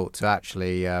difficult to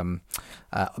actually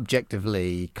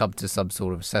objectively come to some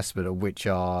sort of assessment of which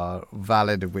are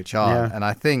valid and which aren't. And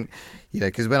I think,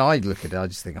 because when I look at it, I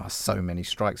just think, so many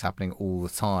strikes happening all the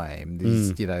time.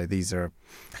 These, these are,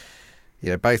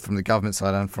 both from the government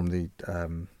side and from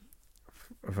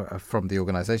the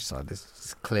organisation side,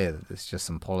 it's clear that there's just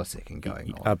some politicking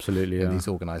going on. Absolutely, and these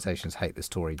organisations hate this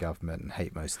Tory government and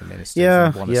hate most of the ministers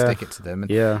and want to stick it to them.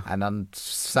 And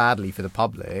sadly for the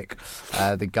public,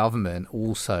 the government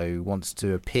also wants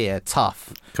to appear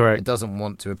tough. Correct. It doesn't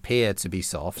want to appear to be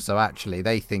soft. So actually,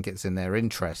 they think it's in their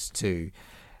interest to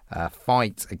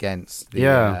fight against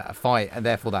the fight, and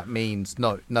therefore that means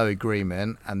no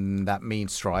agreement, and that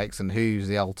means strikes. And who's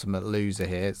the ultimate loser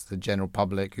here? It's the general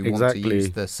public who want to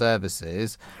use the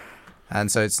services,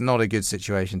 and so it's not a good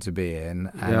situation to be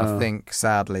in. And I think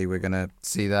sadly we're going to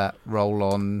see that roll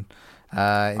on in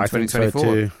 2024. I think so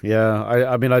too. Yeah,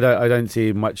 I mean I don't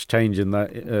see much change in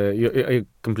that. You're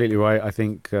completely right. I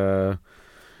think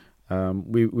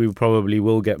we probably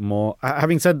will get more.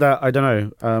 Having said that, I don't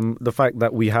know. The fact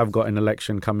that we have got an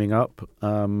election coming up,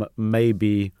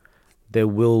 maybe there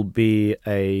will be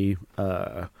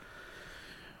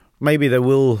maybe there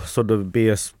will sort of be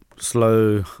a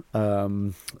slow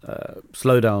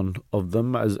slowdown of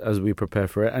them as we prepare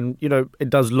for it. And it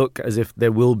does look as if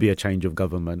there will be a change of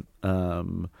government. I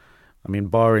mean,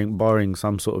 barring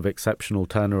some sort of exceptional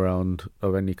turnaround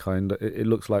of any kind, it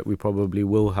looks like we probably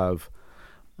will have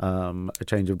a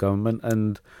change of government.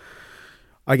 And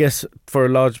I guess for a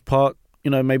large part,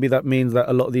 maybe that means that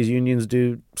a lot of these unions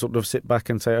do sort of sit back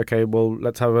and say, okay, well,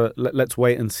 let's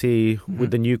wait and see with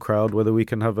the new crowd whether we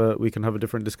can have a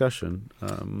different discussion.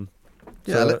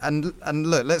 And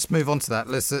look, let's move on to that.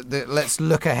 Let's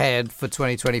look ahead for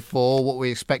 2024. What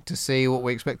we expect to see, what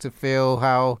we expect to feel,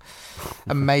 how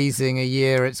amazing a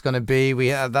year it's going to be.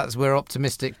 We're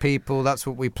optimistic people. That's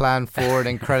what we plan for. An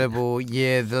incredible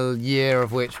year, the year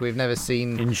of which we've never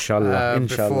seen Inshallah.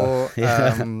 before.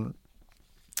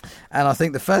 And I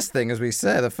think the first thing to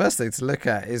look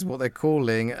at is what they're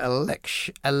calling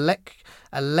electorama.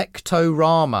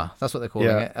 That's what they're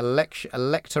calling it,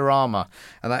 electorama.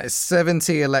 And that is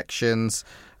 70 elections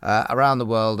around the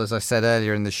world, as I said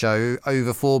earlier in the show.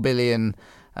 Over 4 billion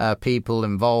people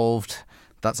involved.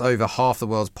 That's over half the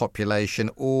world's population,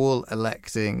 all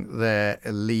electing their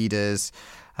leaders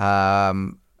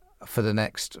for the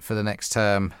next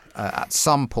term at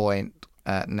some point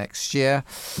next year.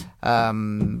 I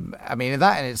mean,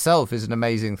 that in itself is an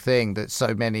amazing thing, that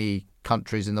so many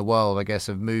countries in the world, I guess,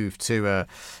 have moved to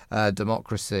a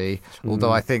democracy.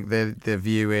 Although I think the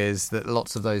view is that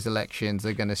lots of those elections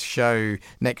are going to show,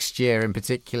 next year in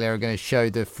particular, are going to show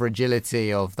the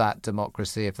fragility of that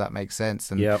democracy, if that makes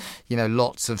sense. And,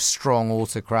 lots of strong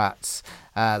autocrats,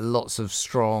 lots of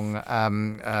strong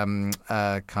kind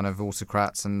of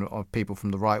autocrats and people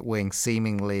from the right wing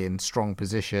seemingly in strong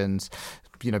positions.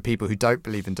 People who don't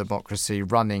believe in democracy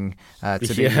running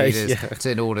to be leaders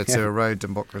in order to erode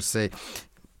democracy.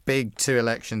 Big 2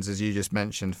 elections, as you just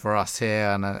mentioned, for us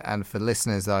here and for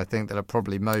listeners that I think that are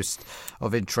probably most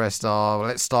of interest are,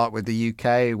 let's start with the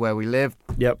UK, where we live.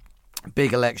 Yep.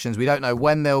 Big elections. We don't know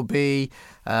when they'll be.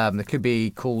 They could be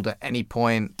called at any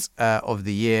point of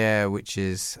the year, which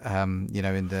is, in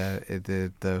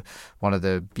the one of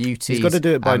the beauties. He's got to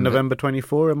do it by November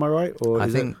 24. Am I right? Or I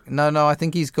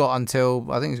think he's got until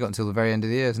the very end of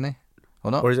the year, isn't he?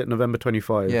 Or not? Or is it November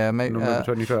 25? Yeah, maybe November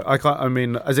 25. I can't. I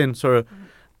mean, as in, sorry.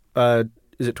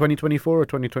 Is it 2024 or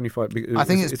 2025? I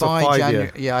think it's by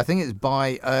January. Yeah, I think it's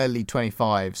by early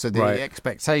 25. So the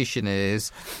expectation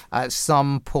is at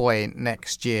some point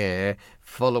next year,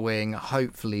 following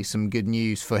hopefully some good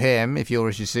news for him, if you're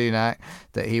Rishi Sunak,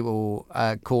 that he will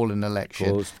call an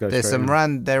election.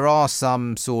 There are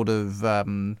some sort of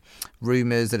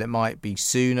rumours that it might be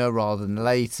sooner rather than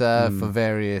later for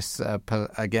various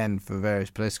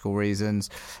political reasons.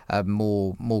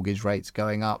 More mortgage rates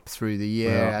going up through the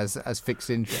year as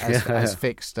fixed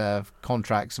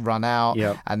contracts run out,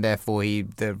 and therefore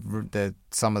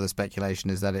some of the speculation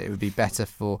is that it would be better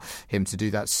for him to do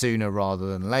that sooner rather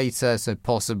than later, so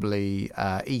possibly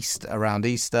around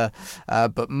Easter.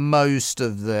 But most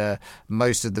of the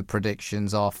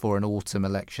predictions are for an autumn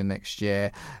election next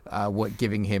year,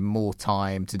 giving him more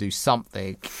time to do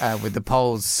something. With the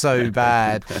polls so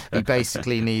bad, he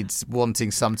basically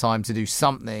wanting some time to do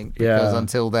something, because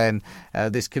until then,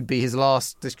 this could be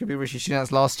Rishi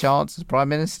Sunak's last chance as Prime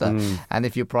Minister. And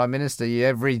if you're Prime Minister,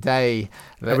 every day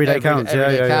counts.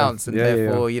 Counts, and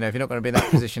therefore, if you're not going to be in that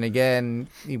position again,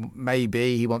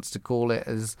 maybe he wants to call it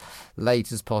as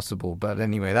late as possible. But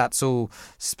anyway, that's all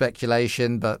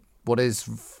speculation. But what is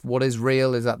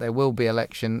real is that there will be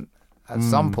election at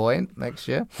some point next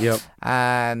year.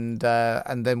 And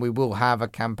then we will have a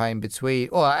campaign between.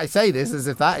 Well, I say this as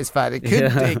if that is fact.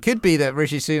 It could be that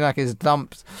Rishi Sunak is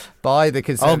dumped by the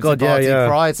Conservative Party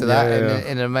prior to that.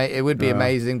 It would be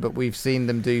amazing, but we've seen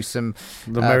them do some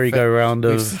merry-go-round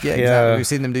of exactly. We've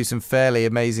seen them do some fairly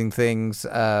amazing things. The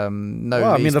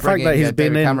fact that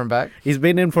he's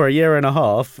been in for a year and a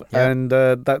half, and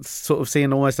that's sort of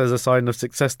seen almost as a sign of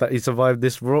success that he survived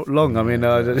this long. I mean,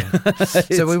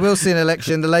 so we will see an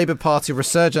election. The Labour Party,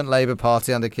 resurgent Labour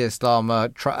Party under Keir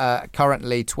Starmer,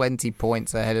 currently 20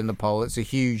 points ahead in the poll. It's a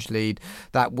huge lead.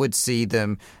 That would see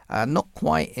them not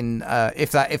quite in,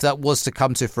 if that was to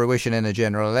come to fruition in a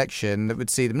general election, that would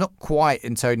see them not quite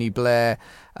in Tony Blair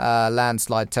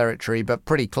landslide territory, but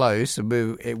pretty close.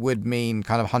 It would mean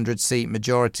kind of 100-seat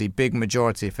majority, big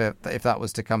majority if that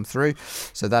was to come through.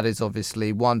 So that is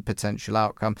obviously one potential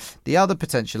outcome. The other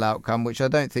potential outcome, which I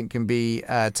don't think can be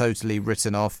totally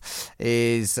written off,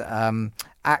 is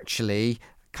actually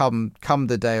come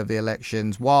the day of the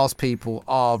elections, whilst people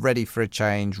are ready for a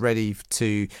change, ready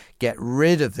to get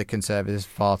rid of the Conservative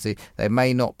Party, they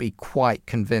may not be quite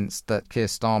convinced that Keir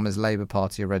Starmer's Labour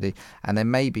Party are ready, and there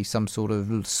may be some sort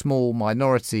of small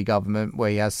minority government where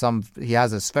he has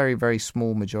a very, very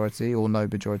small majority or no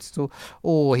majority at all,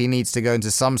 or he needs to go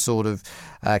into some sort of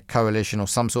coalition or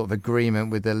some sort of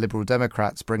agreement with the Liberal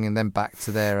Democrats, bringing them back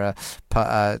to their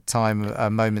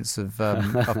moments of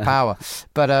power.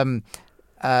 But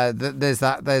there's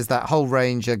that whole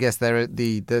range. I guess there at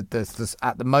the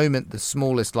at the moment the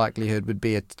smallest likelihood would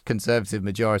be a Conservative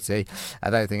majority.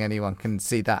 I don't think anyone can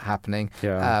see that happening.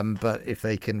 But if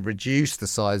they can reduce the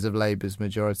size of Labour's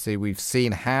majority, we've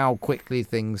seen how quickly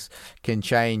things can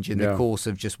change in the course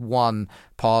of just one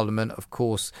parliament. Of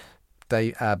course,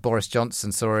 Boris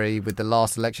Johnson, with the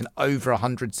last election, over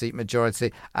 100-seat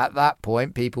majority. At that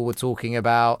point, people were talking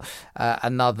about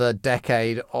another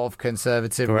decade of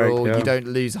Conservative rule. You don't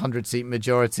lose 100-seat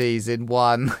majorities in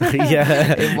one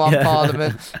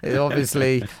parliament. It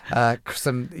obviously,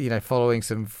 following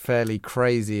some fairly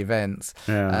crazy events,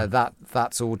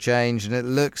 that's all changed, and it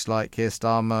looks like Keir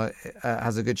Starmer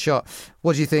has a good shot.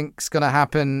 What do you think's going to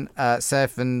happen,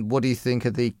 Seth, and what do you think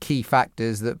are the key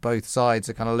factors that both sides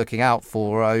are kind of looking out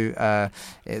for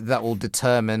that will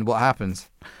determine what happens?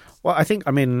 Well, I think,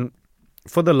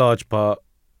 for the large part,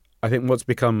 I think what's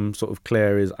become sort of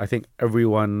clear is I think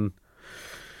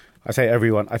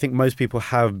most people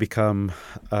have become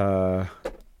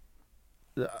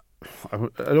I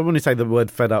don't want to say the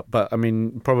word fed up, but I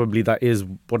mean, probably that is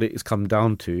what it's come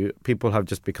down to. People have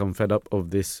just become fed up of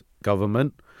this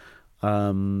government.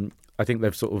 I think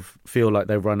they've sort of feel like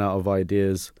they've run out of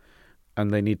ideas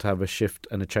and they need to have a shift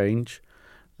and a change.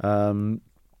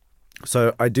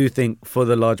 So I do think for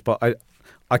the large part,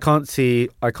 I can't see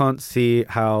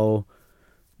how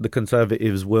the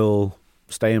Conservatives will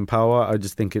stay in power. I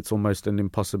just think it's almost an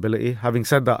impossibility. Having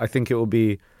said that, I think it will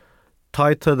be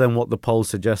tighter than what the polls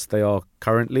suggest they are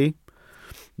currently,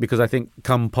 because I think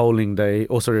come polling day,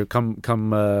 or sorry, come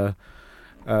the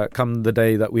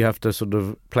day that we have to sort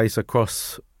of place a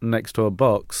cross next to a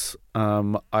box,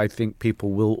 I think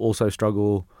people will also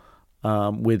struggle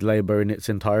with Labour in its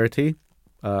entirety.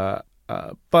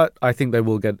 But I think they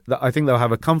will I think they'll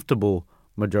have a comfortable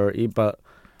majority, but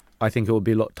I think it will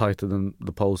be a lot tighter than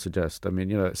the polls suggest. I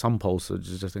mean, some polls are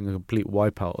just a complete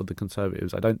wipeout of the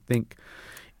Conservatives. I don't think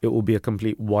it will be a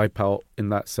complete wipeout in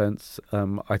that sense.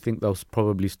 I think they'll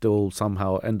probably still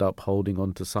somehow end up holding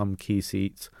on to some key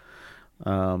seats.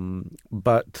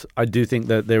 But I do think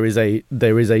that there is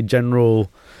a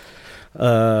general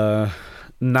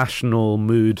national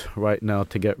mood right now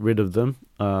to get rid of them.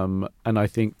 And I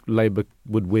think Labour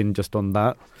would win just on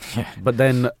that. Yeah. But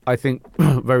then I think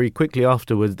very quickly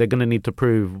afterwards, they're going to need to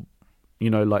prove,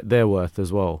 like their worth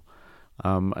as well.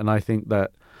 And I think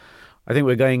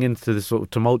we're going into this sort of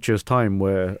tumultuous time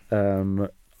where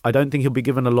I don't think he'll be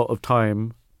given a lot of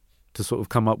time to sort of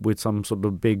come up with some sort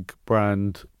of big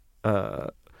brand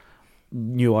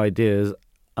new ideas.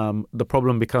 The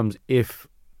problem becomes if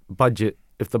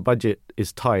the budget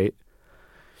is tight,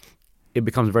 it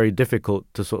becomes very difficult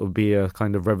to sort of be a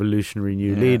kind of revolutionary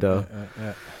new leader.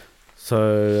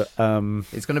 So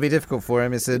it's going to be difficult for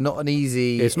him. It's not an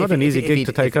easy gig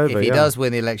to take over. If he does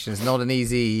win the election, it's not an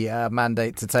easy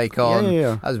mandate to take on.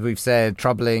 As we've said,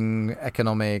 troubling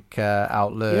economic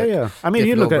outlook. I mean,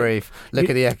 you look at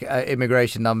the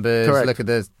immigration numbers. Correct. Look at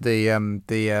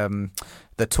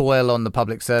the toil on the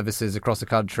public services across the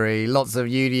country. Lots of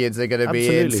unions are going to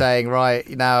be in saying, right,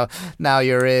 now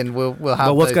you're in. We'll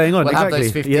have what's going on? We'll have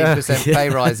those 15% pay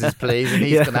rises, please. And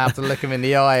he's going to have to look him in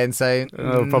the eye and say,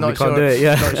 probably can't do it.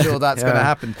 Not sure that's going to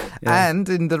happen. And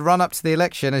in the run up to the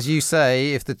election, as you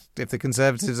say, if the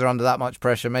Conservatives are under that much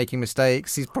pressure, making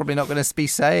mistakes, he's probably not going to be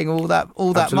saying all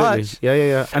that much.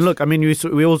 Yeah. And look, I mean,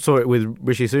 we all saw it with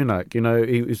Rishi Sunak.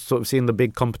 He was sort of seeing the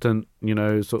big competent,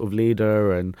 sort of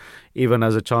leader, and even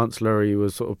as a chancellor, he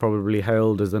was sort of probably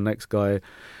hailed as the next guy.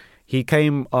 He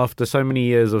came after so many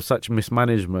years of such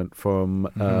mismanagement from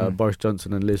Boris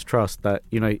Johnson and Liz Truss that,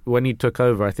 when he took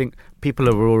over, I think people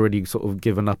have already sort of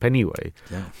given up anyway.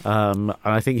 Yeah. And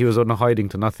I think he was on a hiding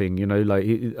to nothing,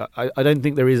 I don't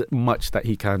think there is much that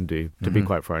he can do, to be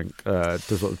quite frank, to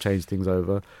sort of change things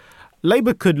over.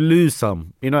 Labour could lose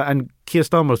some, and Keir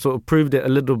Starmer sort of proved it a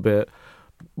little bit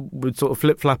with sort of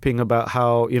flip-flapping about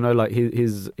how,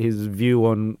 his view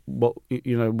on what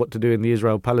to do in the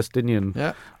Israel-Palestinian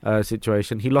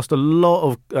situation. He lost a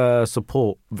lot of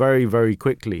support very, very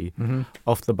quickly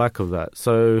off the back of that.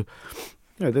 So,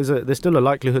 there's still a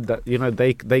likelihood that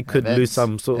they could lose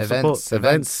some sort of support.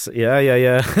 Events. Yeah.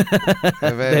 Events,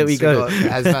 there we go.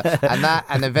 And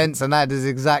that is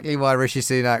exactly why Rishi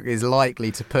Sunak is likely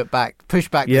to push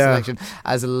back this election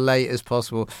as late as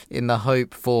possible in the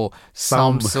hope for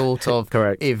some sort of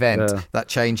event that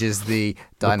changes the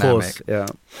dynamic. Of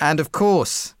course, and of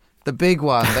course, the big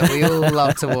one that we all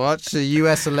love to watch, the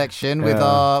US election with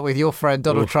your friend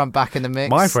Donald Trump back in the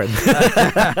mix. My friend.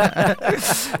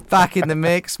 Back in the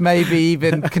mix, maybe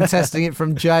even contesting it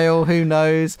from jail, who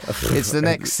knows. It's the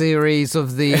next series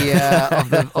of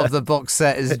the box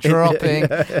set is dropping.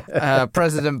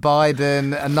 President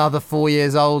Biden, another 4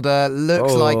 years older,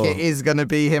 looks like it is going to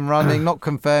be him running, not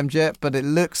confirmed yet, but it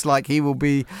looks like he will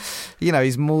be,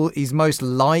 he's most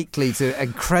likely to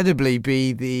incredibly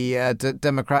be the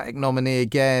Democratic nominee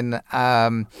again.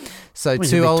 He'll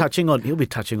be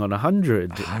touching on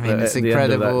 100. I mean, it's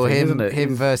incredible.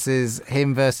 Him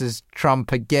versus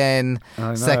Trump again,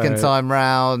 second time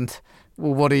round.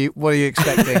 Well, what are you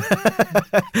expecting?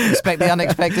 Expect the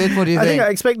unexpected? What do you think? I think I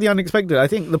expect the unexpected. I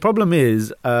think the problem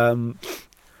is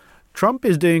Trump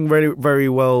is doing very, very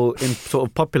well in sort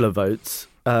of popular votes.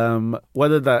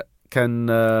 Whether that can...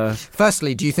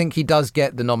 Firstly, do you think he does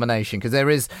get the nomination? Because there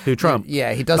is... Who, Trump?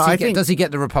 Yeah, he does. Does he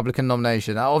get the Republican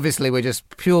nomination? Obviously, we're just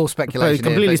pure speculation.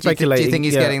 Completely speculating. Do you think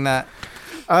he's getting that?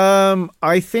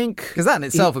 I think... Because that in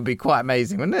itself would be quite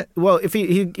amazing, wouldn't it? Well, if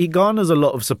he garners a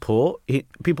lot of support,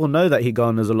 people know that he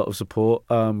garners a lot of support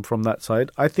from that side.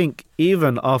 I think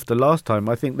even after last time,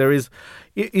 I think there is...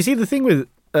 You see, the thing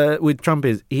with Trump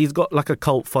is he's got like a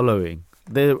cult following.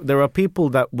 There are people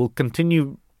that will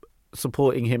continue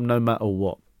supporting him no matter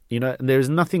what. You know, and there's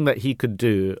nothing that he could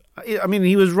do. I mean,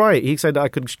 he was right. He said I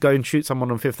could go and shoot someone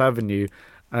on Fifth Avenue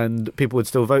and people would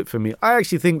still vote for me. I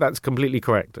actually think that's completely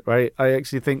correct, right? I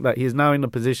actually think that he's now in a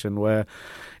position where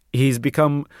he's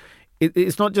become...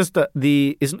 It's not just that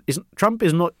Trump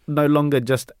is no longer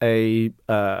just a...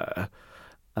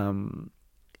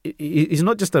 he's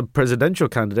not just a presidential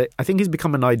candidate. I think he's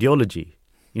become an ideology,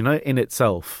 you know, in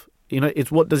itself. You know,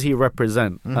 it's what does he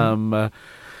represent? Mm-hmm.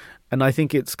 And I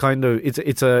think it's kind of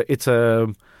it's a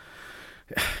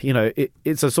you know,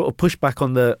 it's a sort of pushback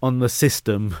on the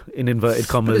system in inverted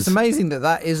commas. But it's amazing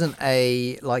that isn't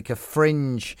a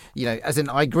fringe, you know, as in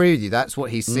I agree with you, that's what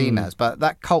he's seen as, but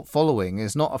that cult following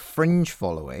is not a fringe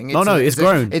following. It's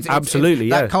grown. Absolutely,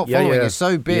 that cult following is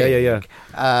so big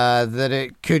that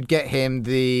it could get him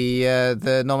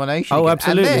the nomination. Oh, again.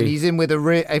 absolutely. And then he's in with a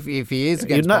real, if he is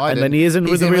against Biden, and then he is in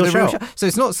with a real shout. So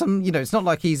it's not some, you know, it's not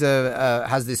like he's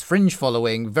has this fringe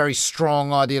following, very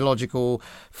strong ideological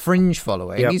fringe following.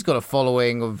 Yep. He's got a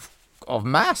following of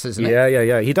mass, isn't he?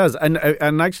 Yeah. He does. And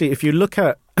actually, if you look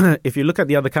at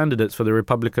the other candidates for the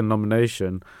Republican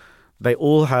nomination, they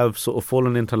all have sort of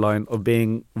fallen into line of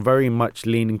being very much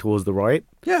leaning towards the right.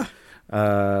 Yeah.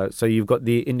 So you've got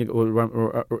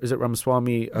is it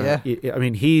Ramaswamy? Yeah. I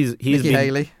mean, he's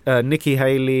Nikki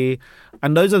Haley,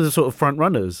 and those are the sort of front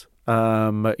runners.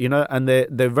 You know, and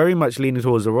they're very much leaning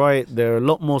towards the right. They're a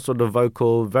lot more sort of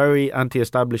vocal, very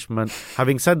anti-establishment.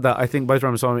 Having said that, I think both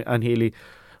Ramaswamy and Healy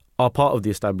are part of the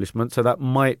establishment, so that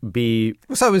might be...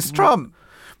 So is Trump.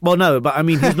 Well, no, but I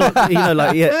mean, he's not, you know,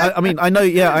 like, I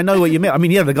know what you mean. I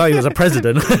mean, the guy was a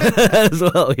president as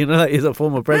well, you know, like he's a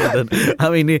former president. I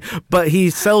mean, but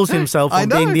he sells himself on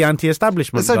being the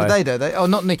anti-establishment guy. So do they, though. Oh,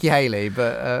 not Nikki Haley,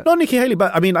 but... Not Nikki Haley,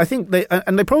 but I mean, I think they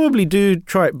probably do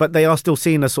try, but they are still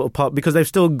seen as sort of part, because they've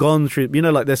still gone through, you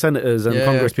know, like they're senators and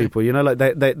Congress people, you know, like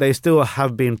they still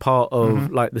have been part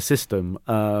of, like, the system.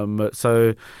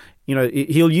 So... You know,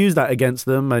 he'll use that against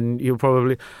them, and he'll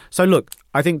probably... So, look,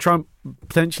 I think Trump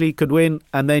potentially could win,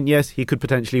 and then, yes, he could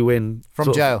potentially win...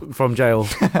 From jail.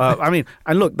 I mean,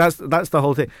 and look, that's the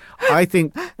whole thing. I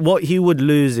think what he would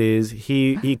lose is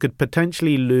he could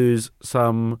potentially lose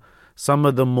some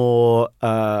of the more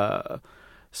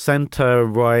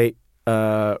centre-right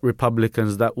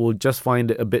Republicans that will just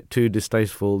find it a bit too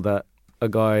distasteful that a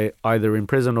guy either in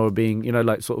prison or being, you know,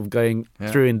 like sort of going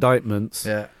through indictments...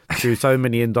 through so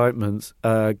many indictments,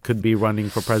 could be running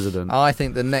for president. I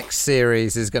think the next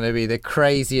series is going to be the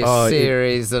craziest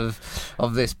series of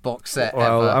this box set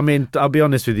ever. I mean, I'll be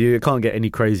honest with you, it can't get any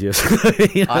crazier.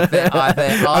 You know?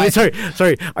 I mean,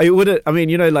 sorry. I wouldn't. I mean,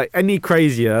 you know, like any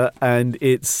crazier, and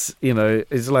it's, you know,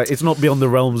 it's like it's not beyond the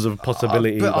realms of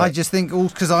possibility. But I just think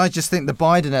the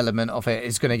Biden element of it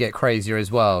is going to get crazier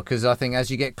as well. Because I think as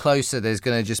you get closer, there's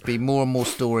going to just be more and more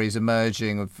stories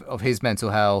emerging of his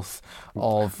mental health,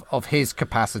 of his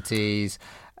capacities,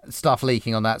 stuff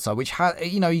leaking on that side, which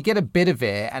you know, you get a bit of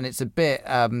it, and it's a bit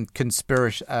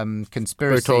conspiracy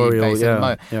based.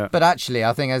 But actually,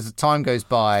 I think as time goes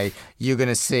by, you're going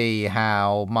to see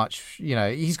how much, you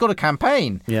know, he's got a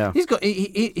campaign. Yeah,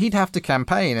 he'd have to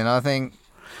campaign, and I think.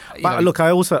 But look,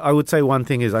 I would say one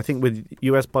thing is, I think with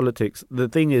US politics, the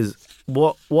thing is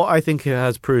what I think it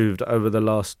has proved over the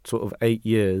last sort of 8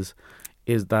 years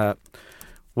is that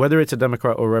whether it's a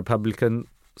Democrat or Republican,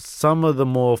 some of the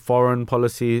more foreign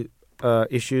policy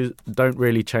issues don't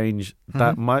really change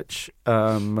that much.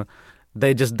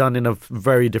 They're just done in a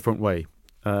very different way.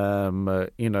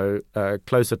 You know,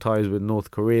 closer ties with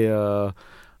North Korea.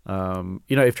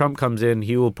 You know, if Trump comes in,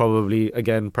 he will probably,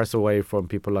 again, press away from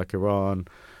people like Iran,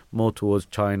 more towards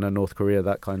China, North Korea,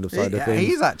 that kind of side of things.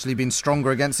 He's actually been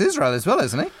stronger against Israel as well,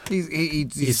 hasn't he?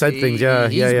 He said things,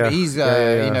 He's, you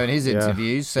know, in his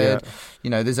interviews said, you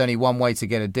know, there's only one way to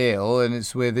get a deal, and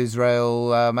it's with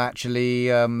Israel actually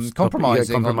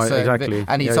compromising on certain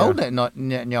and he told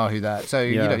Netanyahu that. So,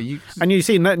 you know, and you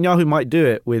see Netanyahu might do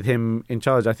it with him in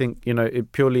charge. I think, you know,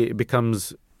 it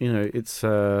becomes, you know, it's...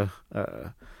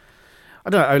 I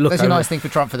don't know. Look, that's a nice thing for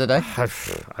Trump for the day. I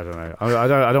don't know. I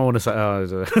don't want to say.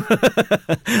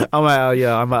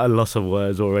 I'm at a loss of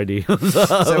words already.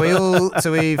 So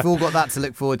we've all got that to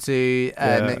look forward to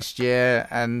next year,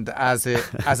 and as it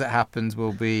happens,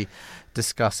 we'll be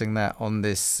discussing that on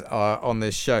this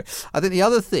show. I think the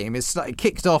other theme is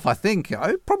kicked off. I think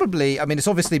probably. I mean, it's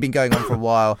obviously been going on for a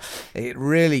while. It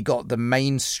really got the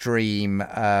mainstream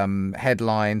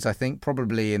headlines. I think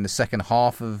probably in the second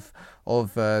half of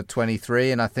of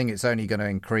 23, and I think it's only going to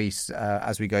increase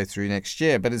as we go through next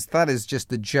year. But that is just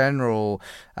the general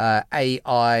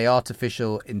AI,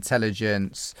 artificial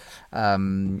intelligence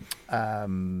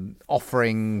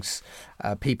offerings,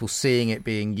 people seeing it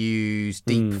being used,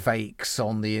 deep fakes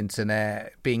on the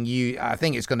internet being used. I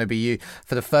think it's going to be used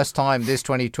for the first time. This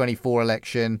 2024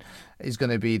 election is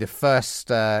going to be the first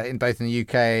in both in the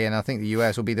UK and I think the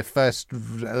US will be the first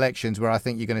elections where I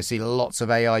think you're going to see lots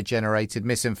of AI generated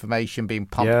misinformation being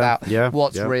pumped out.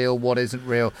 What's real, what isn't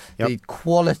real. The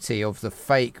quality of the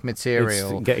fake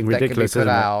material that can be put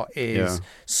out is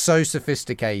so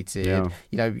sophisticated.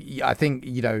 You know, I think,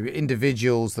 you know,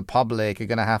 individuals, the public are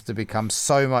going to have to become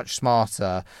so much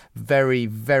smarter very,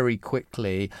 very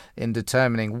quickly in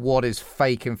determining what is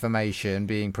fake information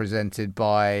being presented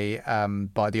by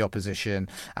the opposition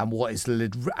and what is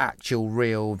actual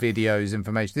real videos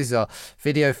information. These are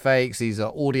video fakes, these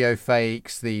are audio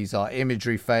fakes, these are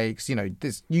imagery fakes, you know,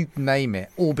 this, you name it,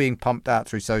 all being pumped out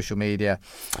through social media.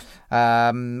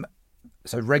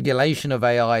 So regulation of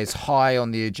AI is high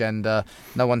on the agenda.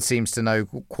 No one seems to know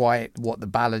quite what the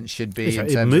balance should be.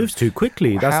 It moves too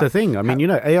quickly. That's the thing. I mean, you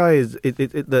know, AI is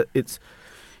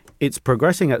it's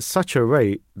progressing at such a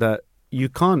rate that you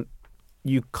can't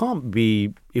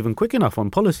be even quick enough on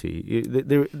policy.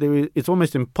 It's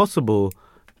almost impossible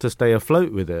to stay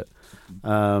afloat with it.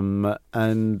 No,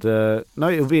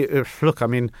 it'll be look. I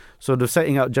mean, sort of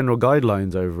setting out general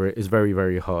guidelines over it is very,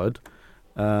 very hard.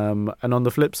 And on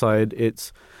the flip side,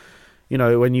 it's, you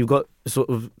know, when you've got sort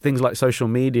of things like social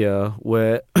media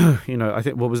where, you know, I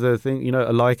think what was the thing, you know,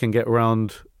 a lie can get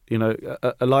around, you know,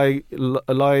 a lie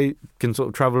can sort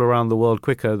of travel around the world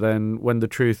quicker than when the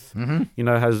truth, you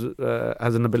know, has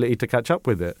an ability to catch up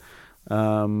with it.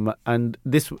 And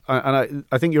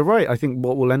I think you're right. I think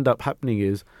what will end up happening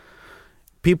is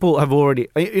people have already,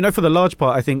 you know, for the large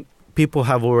part, I think people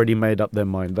have already made up their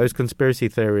mind. Those conspiracy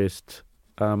theorists,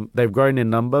 they've grown in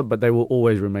number, but they will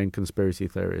always remain conspiracy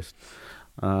theorists.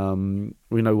 You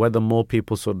know, whether more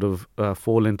people sort of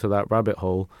fall into that rabbit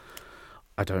hole,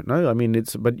 I don't know. I mean,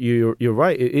 but you're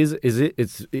right. It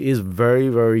is very,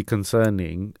 very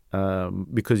concerning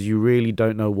because you really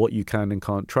don't know what you can and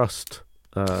can't trust.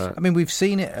 I mean, we've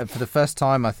seen it for the first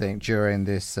time, I think, during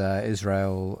this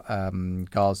Israel-Gaza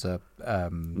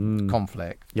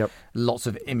conflict. Lots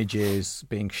of images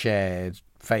being shared,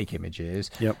 fake images.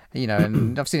 You know,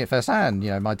 and I've seen it firsthand.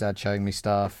 You know, my dad showing me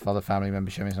stuff, other family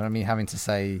members showing me stuff. I mean, having to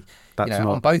say, that's, you know,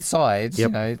 not, on both sides, you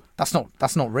know, that's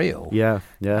not real.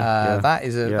 That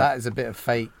is a bit of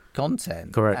fake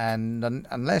content. Correct. And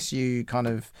unless you kind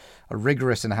of are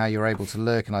rigorous in how you're able to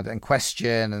look and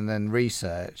question and then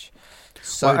research.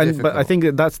 But I think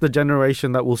that's the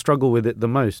generation that will struggle with it the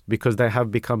most because they have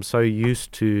become so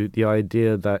used to the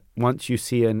idea that once you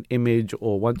see an image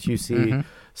or once you see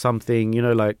something, you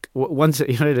know, like once,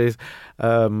 you know, it is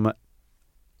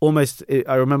almost,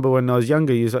 I remember when I was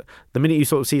younger, the minute you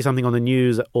sort of see something on the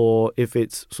news or if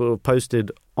it's sort of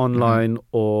posted online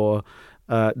or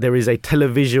there is a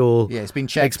televisual it's been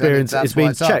checked experience, it's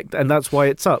been checked and that's why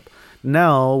it's up.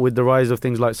 Now, with the rise of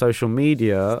things like social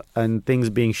media and things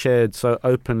being shared so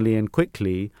openly and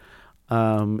quickly,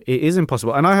 it is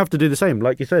impossible. And I have to do the same.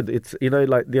 Like you said, it's, you know,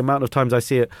 like the amount of times I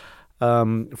see it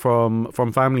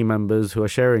from family members who are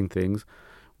sharing things,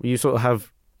 you sort of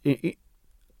have,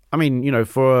 I mean, you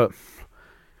know,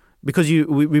 because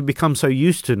we become so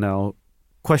used to now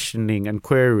questioning and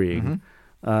querying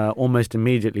almost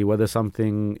immediately whether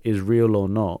something is real or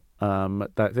not.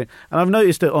 That thing. And I've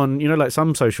noticed it on, you know, like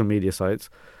some social media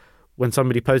sites when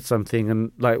somebody posts something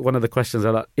and like one of the questions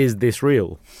are like, is this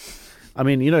real? I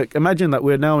mean, you know, imagine that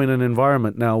we're now in an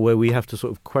environment now where we have to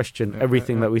sort of question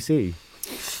everything that we see.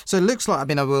 So it looks like, I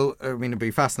mean, it'll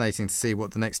be fascinating to see what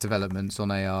the next developments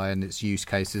on AI and its use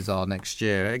cases are next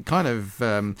year. It kind of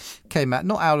came out,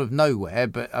 not out of nowhere,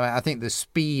 but I think the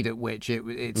speed at which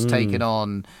it's taken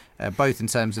on, both in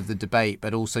terms of the debate,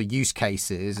 but also use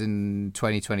cases in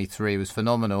 2023 was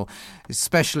phenomenal,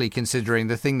 especially considering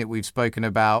the thing that we've spoken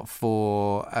about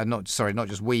for, not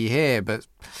just we here, but,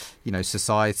 you know,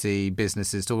 society,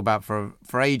 businesses talk about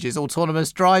for ages,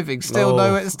 autonomous driving,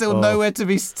 nowhere to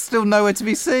be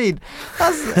seen.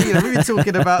 That's, you know, we've been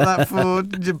talking about that for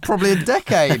probably a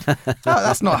decade.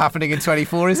 That's not happening in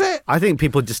 24, is it? I think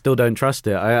people just still don't trust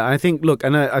it. I think, look,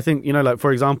 and I think, you know, like,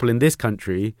 for example, in this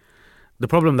country, the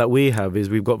problem that we have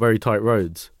is we've got very tight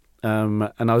roads.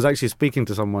 And I was actually speaking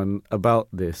to someone about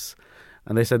this,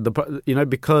 and they said,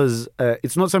 because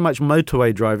it's not so much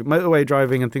motorway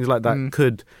driving and things like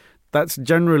that that's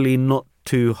generally not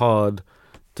too hard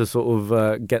to sort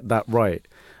of get that right.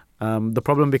 The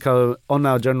problem because on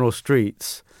our general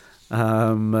streets,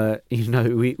 Because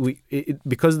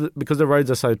the roads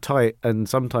are so tight, and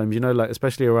sometimes like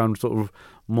especially around sort of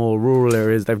more rural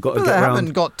areas, they've got to get They around.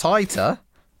 haven't got tighter.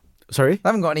 Sorry, They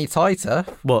haven't got any tighter.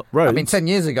 what roads? I mean, 10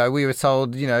 years ago, we were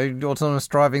told, autonomous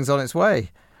driving's on its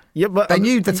way. yeah, but They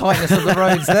knew the tightness of the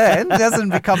roads then. It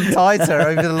hasn't become tighter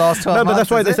over the last 12 no, months. but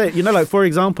that's why they has it? say, like for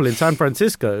example, in San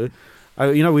Francisco,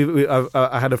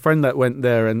 I had a friend that went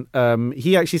there, and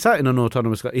he actually sat in an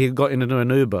autonomous car. He got into an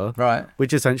Uber, Right.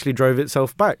 which essentially drove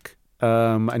itself back.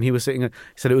 And he was sitting. He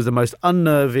said it was the most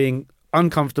unnerving,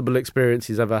 uncomfortable experience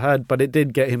he's ever had, but it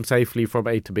did get him safely from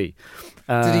A to B.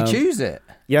 Did he choose it?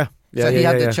 Yeah. Yeah, So he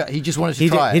yeah, had yeah. he just wanted to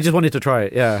try it. He just wanted to try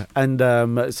it, yeah. And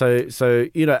so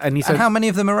and he said, And how many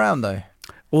of them around, though?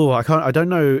 I don't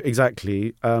know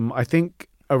exactly. I think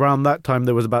around that time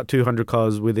there was about 200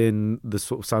 cars within the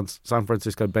sort of San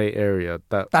Francisco Bay Area.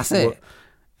 That's it?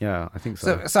 Yeah, I think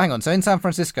so. So hang on. So in San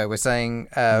Francisco, we're saying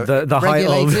the height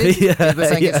of regulated. We're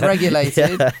saying it's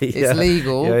regulated. yeah. It's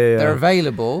legal. Yeah. They're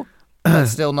available. But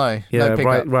still, no pickup.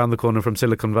 right round the corner from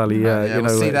Silicon Valley. Yeah,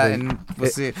 we'll see that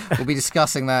we'll be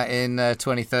discussing that in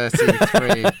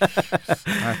 2033.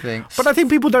 I think. But I think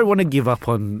people don't want to give up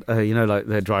on like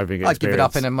their driving experience. I'd give it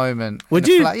up in a moment. Would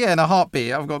you? In a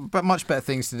heartbeat. I've got much better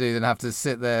things to do than have to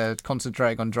sit there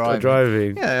concentrating on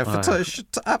driving. Yeah,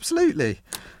 absolutely.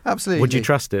 Would you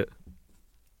trust it?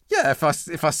 Yeah, if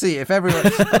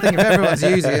everyone's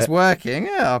using it, it's working.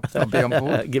 Yeah, I'll be on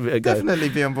board. Give it a go. Definitely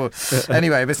be on board.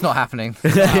 Anyway, but it's not happening. So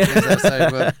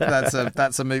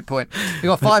that's a moot point. We've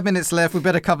got 5 minutes left. We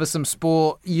better cover some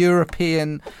sport.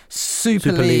 European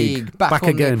Super League back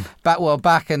again.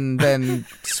 Back and then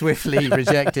swiftly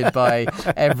rejected by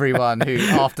everyone who,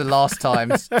 after last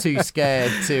time, too scared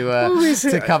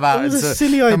to come out. It was a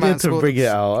silly idea to bring it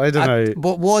out. I don't know.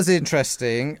 What was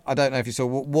interesting, I don't know if you saw.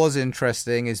 What was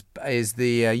interesting is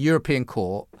the European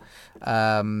Court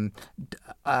ruling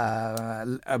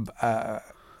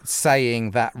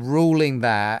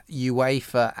that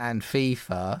UEFA and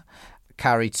FIFA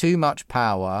carry too much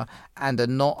power and are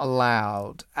not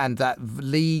allowed, and that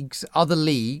other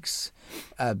leagues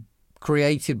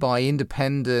created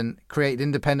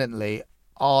independently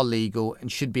are legal and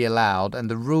should be allowed, and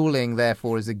the ruling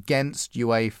therefore is against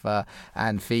UEFA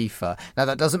and FIFA. Now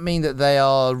that doesn't mean that they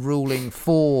are ruling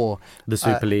for the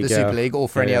Super League, or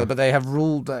for any other, but they have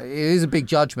ruled. It is a big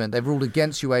judgment. They've ruled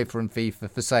against UEFA and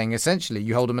FIFA for saying essentially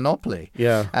you hold a monopoly.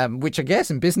 Yeah. Which I guess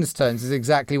in business terms is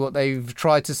exactly what they've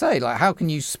tried to say. Like, how can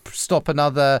you stop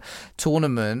another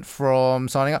tournament from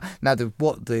signing up? Now the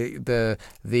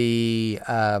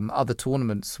other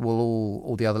tournaments will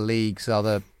all the other leagues,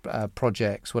 other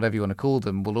projects, whatever you want to call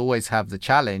them, will always have the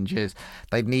challenge is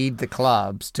they need the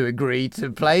clubs to agree to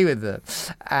play with them.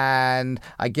 And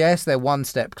I guess they're one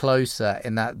step closer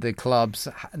in that the clubs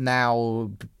now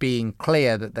being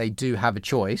clear that they do have a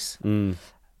choice.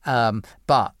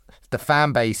 But the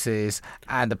fan bases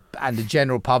and the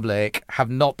general public have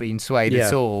not been swayed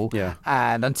at all. Yeah.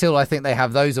 And until I think they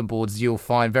have those on boards, you'll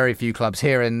find very few clubs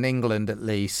here in England, at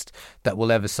least, that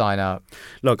will ever sign up.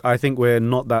 Look, I think we're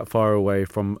not that far away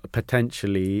from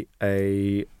potentially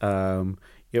we've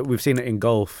seen it in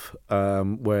golf,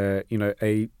 where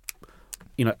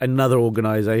another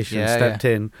organisation stepped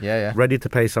in, ready to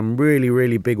pay some really,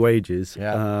 really big wages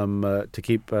to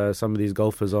keep some of these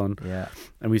golfers on. Yeah.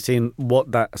 And we've seen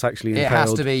what that's actually entailed. It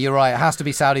has to be. You're right. It has to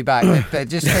be Saudi backed. They're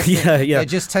just testing, They're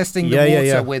just testing the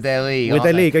water with their league. With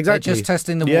their league, exactly. They're just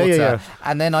testing the water.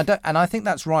 And then I think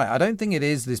that's right. I don't think it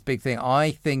is this big thing.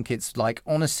 I think it's like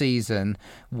on a season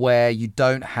where you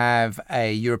don't have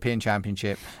a European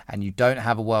Championship and you don't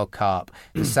have a World Cup,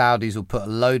 the Saudis will put a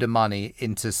load of money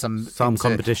into some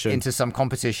competition, and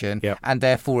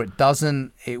therefore it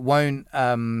won't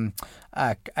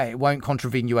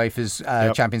contravene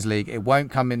UEFA's Champions League. It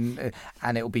won't come in,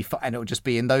 and it will just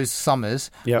be in those summers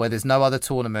where there's no other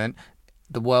tournament.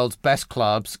 The world's best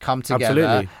clubs come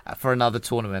together for another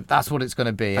tournament. That's what it's going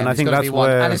to be, and I think that's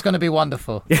and it's going to be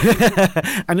wonderful.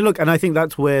 And look, and I think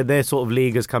that's where their sort of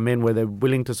league has come in, where they're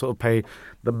willing to sort of pay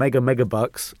the mega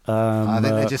bucks. I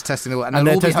think they're just testing the water, and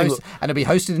it'll be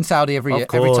hosted in Saudi every year,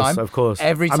 every time. Of course,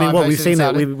 every time. I mean, what we've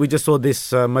seen we just saw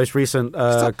this most recent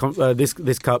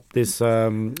this cup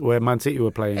where Man City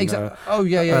were playing.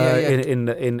 Exactly.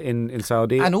 In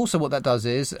Saudi, and also what that does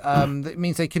is it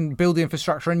means they can build the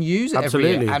infrastructure and use it every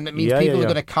year. And it means people are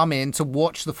going to come in to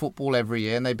watch the football every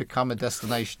year, and they become a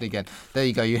destination again. There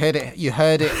you go. You heard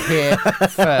it here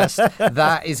first.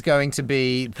 That is going to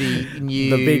be the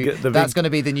new. That's going to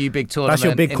be the new big tournament. That's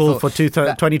your big call for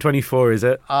 2024, is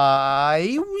it?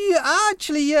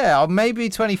 Actually, yeah, maybe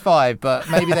 25, but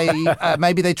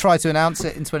maybe they try to announce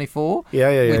it in 24.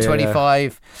 With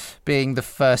 25 being the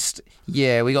first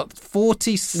year. We got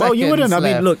 40 seconds. Well, you wouldn't. left.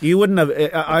 I mean, look, you wouldn't have.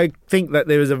 I think that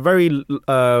there is a very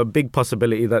big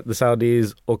possibility that the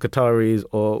Saudis or Qataris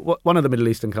or one of the Middle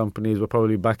Eastern companies were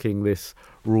probably backing this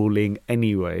ruling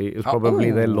anyway. It was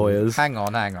probably their lawyers. Hang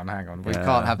on. We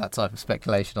can't have that type of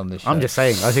speculation on this show. I'm just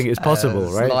saying. I think it's possible,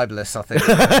 it's right? It's libelous, I think.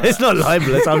 It's not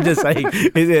libelous. I'm just saying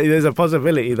there's a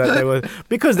possibility that they were,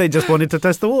 because they just wanted to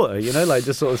test the water, like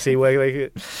just sort of see where they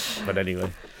could. But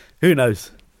anyway, who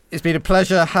knows? It's been a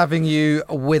pleasure having you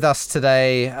with us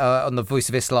today on the Voice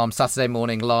of Islam Saturday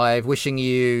Morning Live. Wishing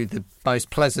you the most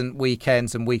pleasant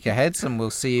weekends and week aheads, and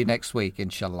we'll see you next week,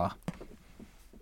 inshallah.